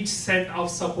rich set of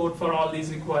support for all these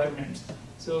requirements.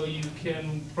 So you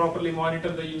can properly monitor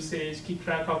the usage, keep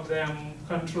track of them,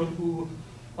 control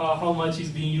how much is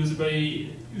being used by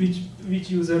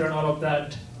which user and all of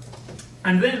that.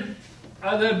 And then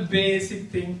other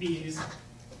basic thing is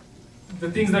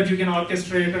the things that you can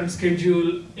orchestrate and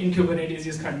schedule in Kubernetes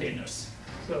is containers.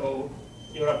 So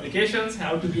your applications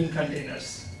have to be in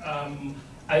containers.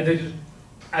 Either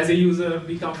as a user,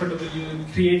 be comfortable you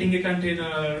creating a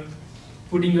container,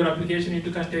 putting your application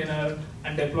into container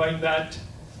and deploying that,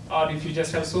 or if you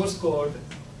just have source code,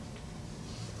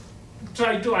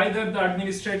 try to either the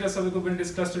administrators of the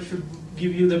Kubernetes cluster should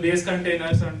give you the base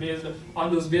containers, and based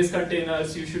on those base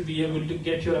containers, you should be able to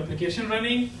get your application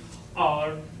running,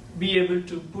 or be able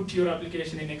to put your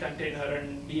application in a container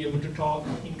and be able to talk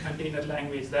in container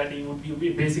language. That it would be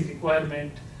a basic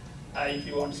requirement if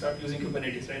you want to start using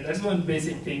Kubernetes, right? That's one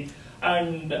basic thing.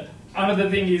 And another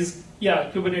thing is, yeah,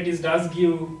 Kubernetes does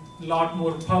give a lot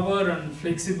more power and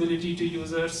flexibility to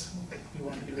users. Like you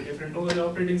want to give a different OS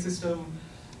operating system,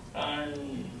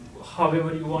 and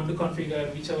however you want to configure,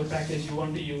 whichever package you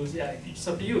want to use, yeah, it's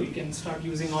up to you. You can start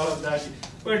using all of that.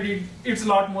 But it's a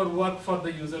lot more work for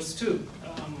the users too.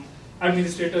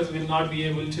 Administrators will not be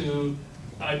able to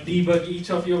debug each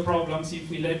of your problems if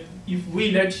we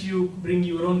let you bring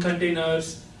your own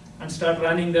containers and start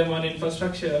running them on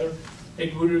infrastructure.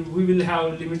 We will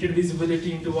have limited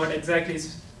visibility into what exactly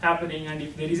is happening, and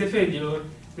if there is a failure,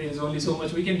 there is only so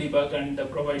much we can debug and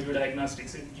provide you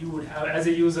diagnostics. And you would have, as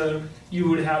a user, you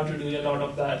would have to do a lot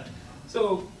of that.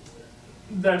 So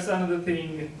that's another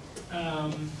thing.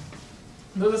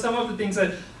 Those are some of the things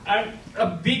and a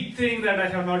big thing that I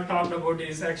have not talked about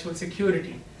is actual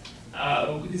security.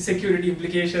 Security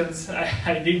implications,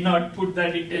 I did not put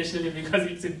that intentionally because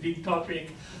it's a big topic,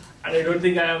 and I don't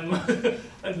think I am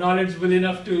knowledgeable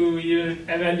enough to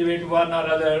evaluate one or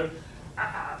other.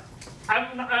 I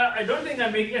don't think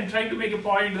I'm trying to make a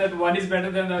point that one is better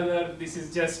than the other. This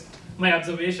is just my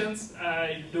observations.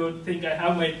 I don't think I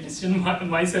have my decision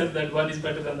myself that one is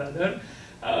better than the other.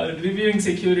 Reviewing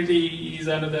security is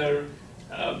another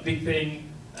big thing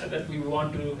that we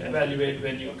want to evaluate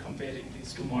when you're comparing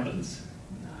these two models.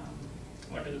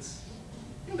 What else?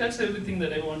 I think that's everything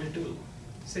that I wanted to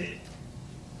say.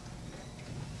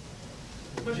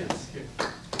 Questions?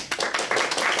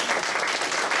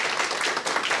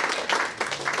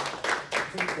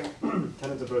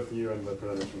 Kind of to both you and the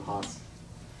presenters from Haas.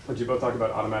 But you both talked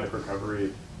about automatic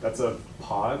recovery. That's a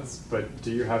pods, but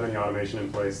do you have any automation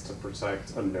in place to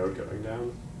protect a node going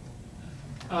down?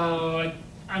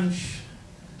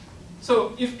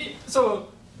 So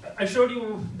I showed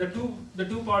you the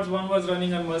two pods. One was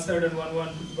running on Merced and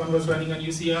one was running on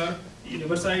UCR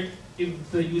Riverside.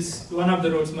 If one of the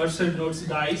Merced nodes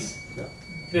dies, yeah,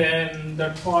 then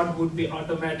that pod would be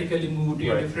automatically moved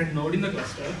to a different node in the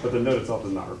cluster. But the node itself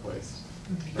is not replaced.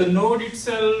 The node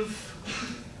itself,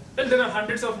 well, there are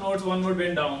hundreds of nodes. One node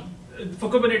went down. For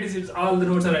Kubernetes, all the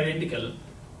nodes are identical,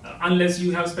 unless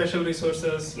you have special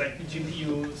resources like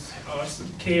GPUs or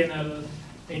KNL,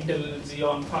 Intel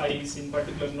Xeon Phis in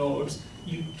particular nodes.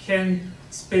 You can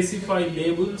specify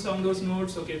labels on those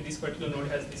nodes. Okay, this particular node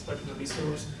has this particular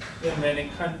resource. Then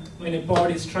when a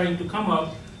pod is trying to come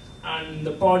up, and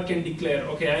the pod can declare,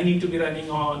 okay, I need to be running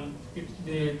on.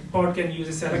 The pod can use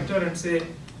a selector and say,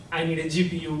 I need a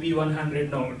GPU V100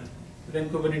 node. Then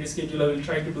Kubernetes scheduler will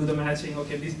try to do the matching.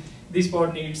 Okay, this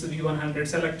pod needs the V100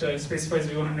 selector. It specifies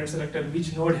V100 selector.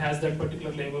 Which node has that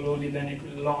particular label? Only then it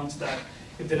will launch that.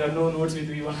 If there are no nodes with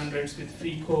V100s with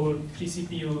free core, free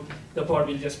CPU, the pod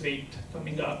will just wait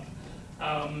coming up.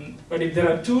 But if there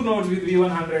are two nodes with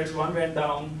V100s, one went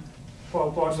down,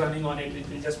 for pods running on it, it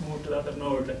will just move to the other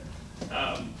node.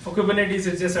 For Kubernetes,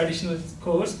 it's just additional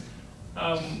cores.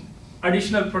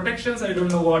 Additional protections, I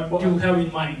don't know what you have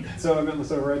in mind. So I mean,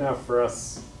 so right now for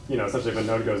us, essentially if a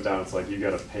node goes down, it's like you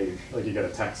get a page, like you get a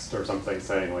text or something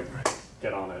saying like,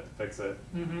 get on it, fix it.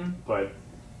 Mm-hmm. But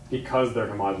because they're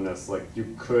homogeneous, like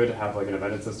you could have like an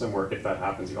evented system where if that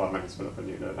happens, you automatically spin up a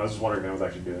new node. I was just wondering if anyone's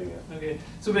actually doing it. Okay,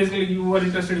 so basically you were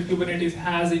interested if Kubernetes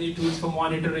has any tools for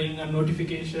monitoring and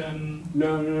notification?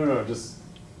 No, just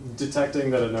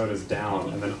detecting that a node is down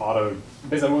and then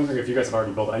basically I'm wondering if you guys have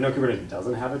already built it. I know Kubernetes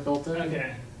doesn't have it built in.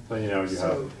 Okay. But you have.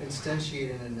 So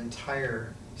instantiating an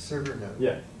entire server node.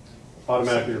 Yeah.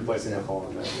 Automatically replacing the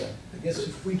column node, yeah. I guess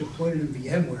if we deployed it in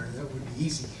VMware, that would be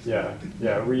easy. Yeah,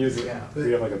 we use it. Yeah.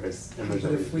 We have like a base image.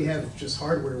 But if we have just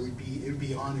hardware, it would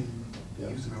be on and Yeah.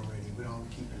 using already. We don't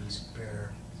keep it in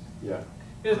spare. Yeah.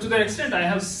 Yeah, to that extent, I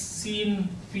have seen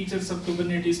features of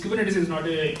Kubernetes. Kubernetes is not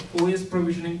a OS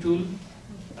provisioning tool.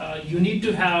 You need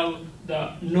to have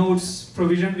the nodes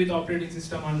provisioned with operating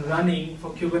system and running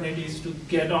for Kubernetes to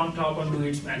get on top and do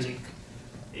its magic.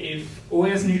 If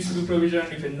OS needs to be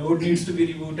provisioned, if a node needs to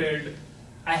be rebooted,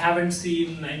 I haven't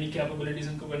seen any capabilities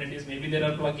in Kubernetes. Maybe there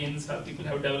are plugins that people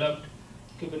have developed.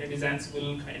 Kubernetes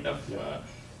Ansible kind of,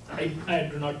 I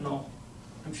do not know.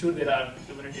 I'm sure there are.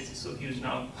 Kubernetes is so huge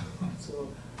now. So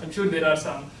I'm sure there are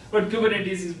some. But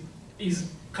Kubernetes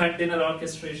is container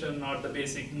orchestration, not the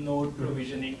basic node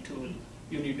provisioning tool.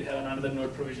 You need to have another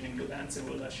node provisioning tool,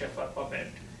 Ansible or Chef or Puppet,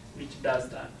 which does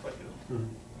that for you. Mm-hmm.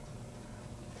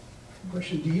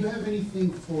 Question, do you have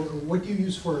anything or what do you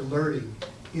use for alerting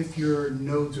if your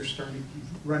nodes are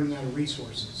running out of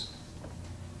resources?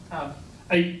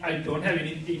 I don't have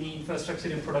any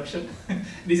infrastructure in production.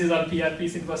 This is all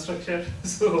PRP's infrastructure,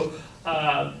 so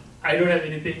I don't have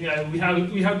anything. We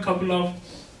have a couple of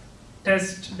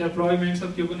test deployments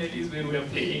of Kubernetes where we are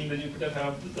playing the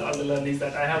Jupyterhub, all the learnings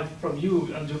that I have from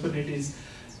you on Kubernetes.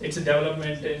 It's a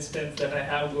development instance that I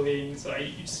have going, so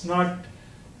it's not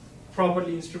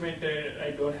properly instrumented.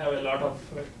 I don't have a lot of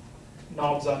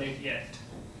knobs on it yet.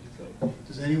 So.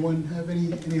 Does anyone have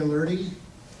any alerting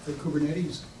for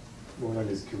Kubernetes? We don't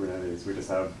use Kubernetes. We just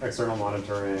have external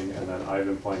monitoring, and then I've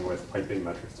been playing with piping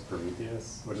metrics to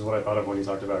Prometheus, which is what I thought of when you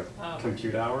talked about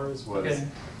compute hours, was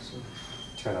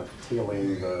kind of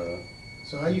tailing the...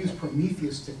 So I use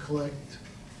Prometheus to collect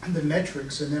the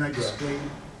metrics, and then I display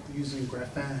using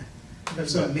Grafana.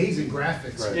 That's some amazing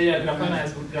graphics. Right. Yeah, Grafana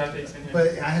has good graphics in it.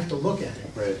 But I have to look at it.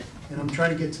 Right. And I'm trying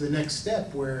to get to the next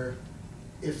step where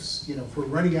if we're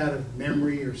running out of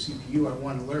memory or CPU, I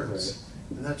want alerts.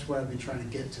 Right. And that's what I've been trying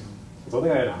to get to. One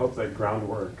thing I had hoped that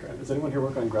groundwork. Does anyone here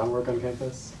work on groundwork on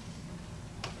campus?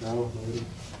 No, nobody.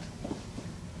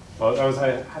 Well,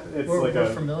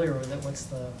 We're familiar with it. What's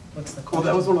the question? Well,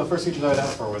 that was one of the first features I'd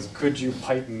asked for. Was could you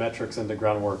pipe metrics into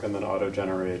groundwork and then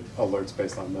auto-generate alerts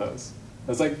based on those?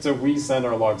 It's like, so we send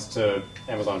our logs to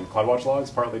Amazon CloudWatch logs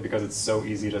partly because it's so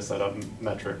easy to set up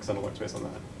metrics and alerts based on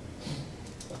that.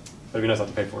 So, it'd be nice not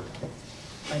to pay for it.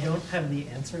 I don't have the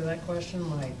answer to that question.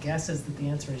 My guess is that the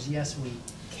answer is yes, we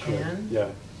can. Yeah.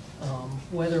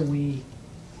 Whether we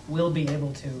will be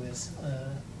able to is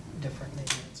a different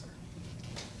maybe answer.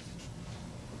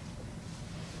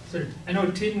 So I know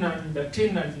Tin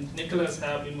and Nicholas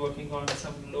have been working on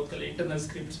some local internal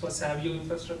scripts for Savio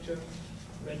infrastructure.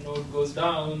 When node goes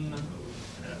down,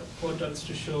 portals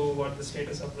to show what the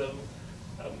status of the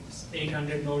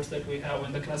 800 nodes that we have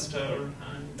in the cluster,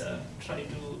 and try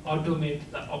to automate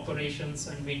the operations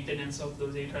and maintenance of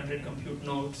those 800 compute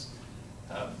nodes.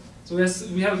 So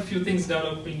we have a few things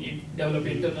developed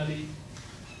internally.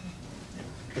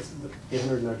 It's the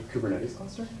 800 node Kubernetes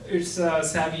cluster? It's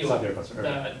Savio cluster.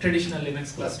 The traditional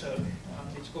Linux cluster,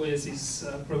 which OS is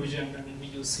provisioned, and we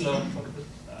use Slurm for the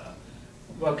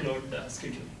workload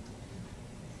scheduling.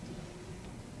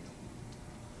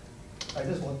 I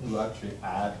just want to actually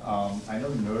add, I know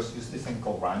NERSC use this thing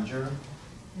called Ranger,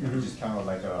 which is kind of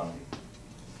like a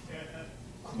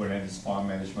Kubernetes farm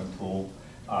management tool.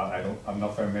 I'm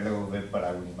not familiar with it, but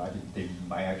I would imagine they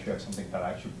might actually have something that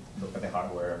actually look at the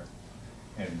hardware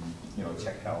and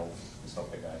check health and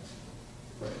stuff like that.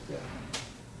 Right. Yeah.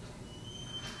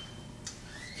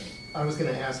 I was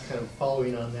going to ask, kind of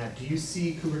following on that, do you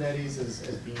see Kubernetes as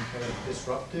being kind of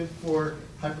disruptive for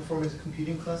high-performance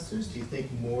computing clusters? Do you think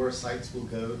more sites will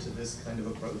go to this kind of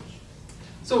approach?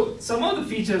 So some of the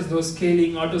features, those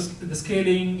scaling, the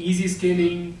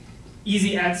scaling,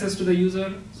 easy access to the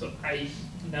user. So I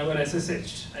never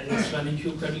SSH'd. I was running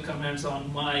kubectl commands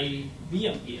on my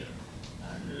VM here,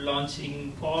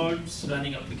 launching pods,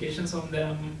 running applications on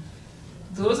them.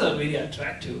 Those are very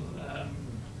attractive.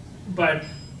 But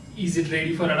is it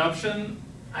ready for adoption?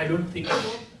 I don't think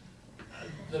so.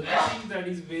 The thing that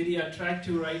is very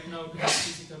attractive right now to the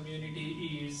HPC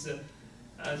community is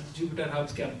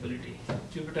Jupyterhub's capability.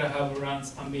 Jupyterhub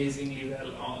runs amazingly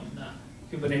well on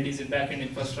Kubernetes in backend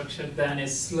infrastructure than a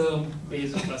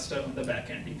Slurm-based cluster on the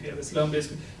backend. If you have a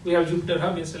Slurm-based, we have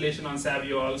Jupyterhub installation on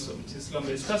Savio also, which is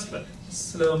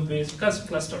Slurm-based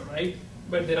cluster, right?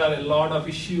 But there are a lot of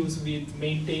issues with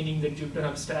maintaining the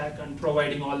Jupyterhub stack and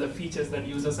providing all the features that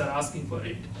users are asking for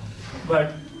it.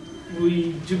 But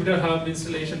Jupyterhub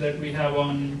installation that we have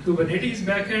on Kubernetes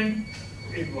backend,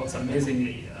 it works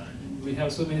amazingly. We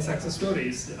have so many success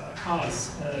stories.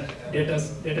 Haas, Data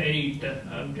 8,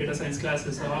 data science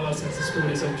classes, all are success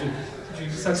stories of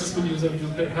successful use of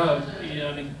Jupyterhub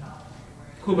in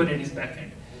Kubernetes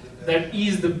backend. That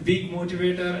is the big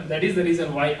motivator, and that is the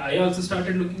reason why I also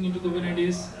started looking into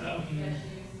Kubernetes.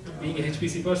 Being a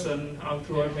HPC person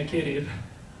throughout my career,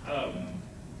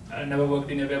 I never worked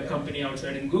in a web company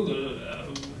outside in Google,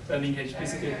 running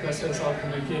HPC clusters all through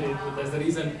my career. But that's the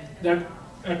reason that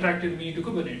attracted me to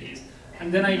Kubernetes.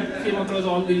 And then I came across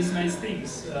all these nice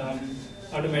things,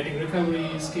 automatic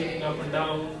recovery, scaling up and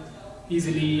down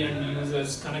easily, and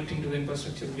users connecting to the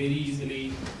infrastructure very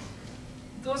easily.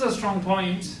 Those are strong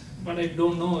points, but I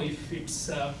don't know if it's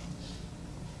at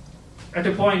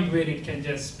a point where it can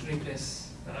just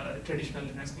replace traditional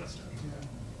Linux cluster.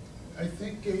 I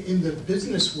think in the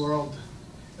business world,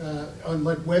 on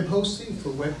like web hosting for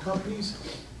web companies,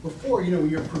 before,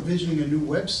 you're provisioning a new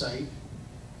website,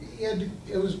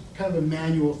 it was kind of a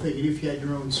manual thing, and if you had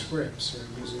your own scripts or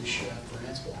using Chef or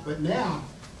Ansible. But now,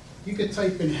 you could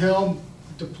type in Helm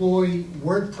deploy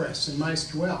WordPress in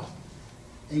MySQL,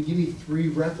 and give me 3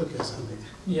 replicas of it.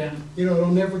 Yeah. It'll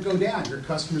never go down. Your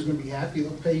customer's going to be happy.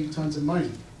 They'll pay you tons of money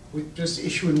with just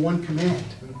issuing one command.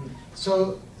 Mm-hmm.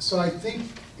 So I think,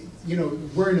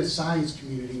 we're in a science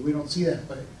community. We don't see that,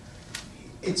 but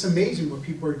it's amazing what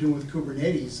people are doing with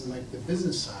Kubernetes and like the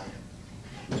business side,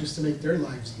 just to make their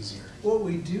lives easier. What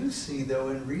we do see, though,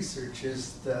 in research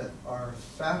is that our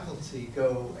faculty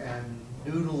go and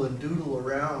doodle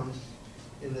around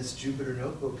in this Jupyter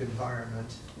Notebook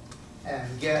environment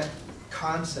and get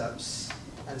concepts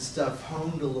and stuff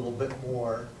honed a little bit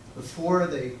more before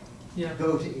they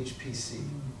go to HPC.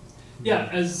 Yeah,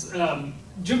 as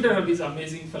Jupyterhub is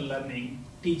amazing for learning,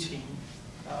 teaching,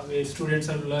 where students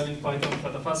are learning Python for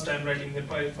the first time, writing their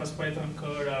first Python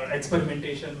code, or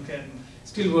experimentation.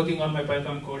 Still working on my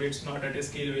Python code. It's not at a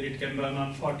scale where it can run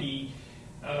on 40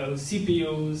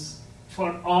 CPUs.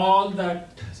 For all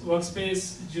that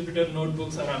workspace, Jupyter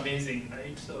notebooks are amazing,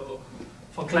 right? So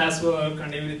for classwork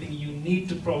and everything, you need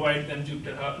to provide them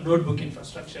Jupyter notebook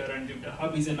infrastructure, and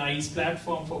Jupyterhub is a nice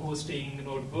platform for hosting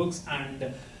notebooks,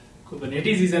 and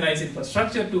Kubernetes is a nice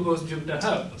infrastructure to host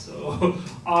Jupyterhub. So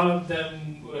all of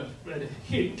them were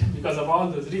hit because of all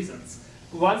those reasons.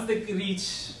 Once they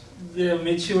reach the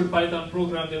matured Python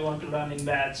program they want to run in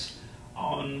batch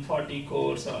on 40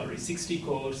 cores or 60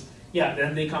 cores,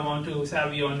 then they come on to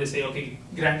Savio and they say, okay,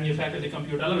 grant me a faculty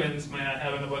compute allowance, may I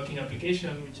have a working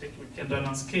application which can run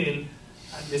on scale,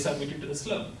 and they submit it to the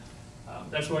Slurm.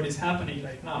 That's what is happening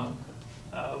right now.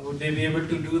 Would they be able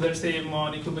to do that same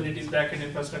on a Kubernetes backend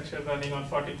infrastructure running on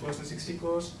 40 cores and 60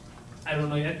 cores? I don't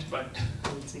know yet, but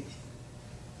we'll see.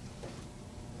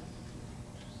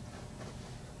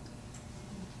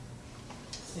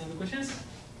 Any other questions?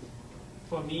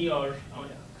 For me or, oh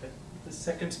yeah, okay. the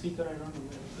second speaker, I don't know.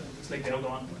 It's like they're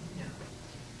gone. But yeah.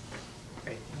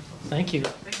 Great. Thank you.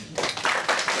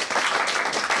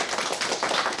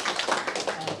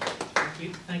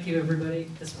 Thank you,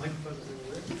 everybody. This microphone is really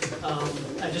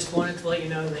weird. I just wanted to let you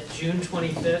know that June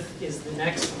 25th is the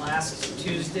last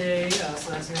Tuesday,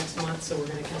 so that's next month. So we're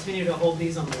going to continue to hold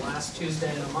these on the last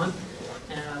Tuesday of the month.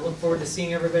 And I look forward to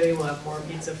seeing everybody. We'll have more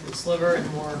pizza from Sliver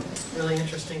and more really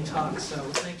interesting talks. So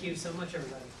thank you so much,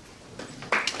 everybody.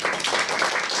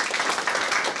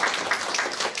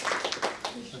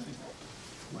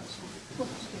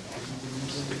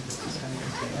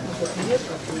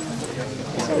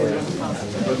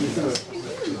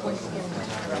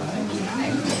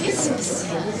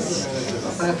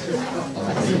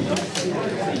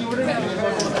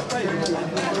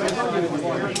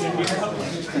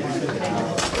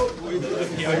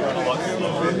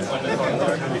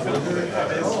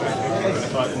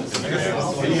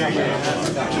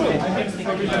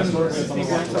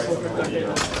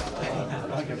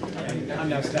 I'm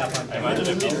now staff on. I imagine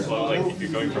it being slow, like if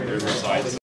you're going from riverside.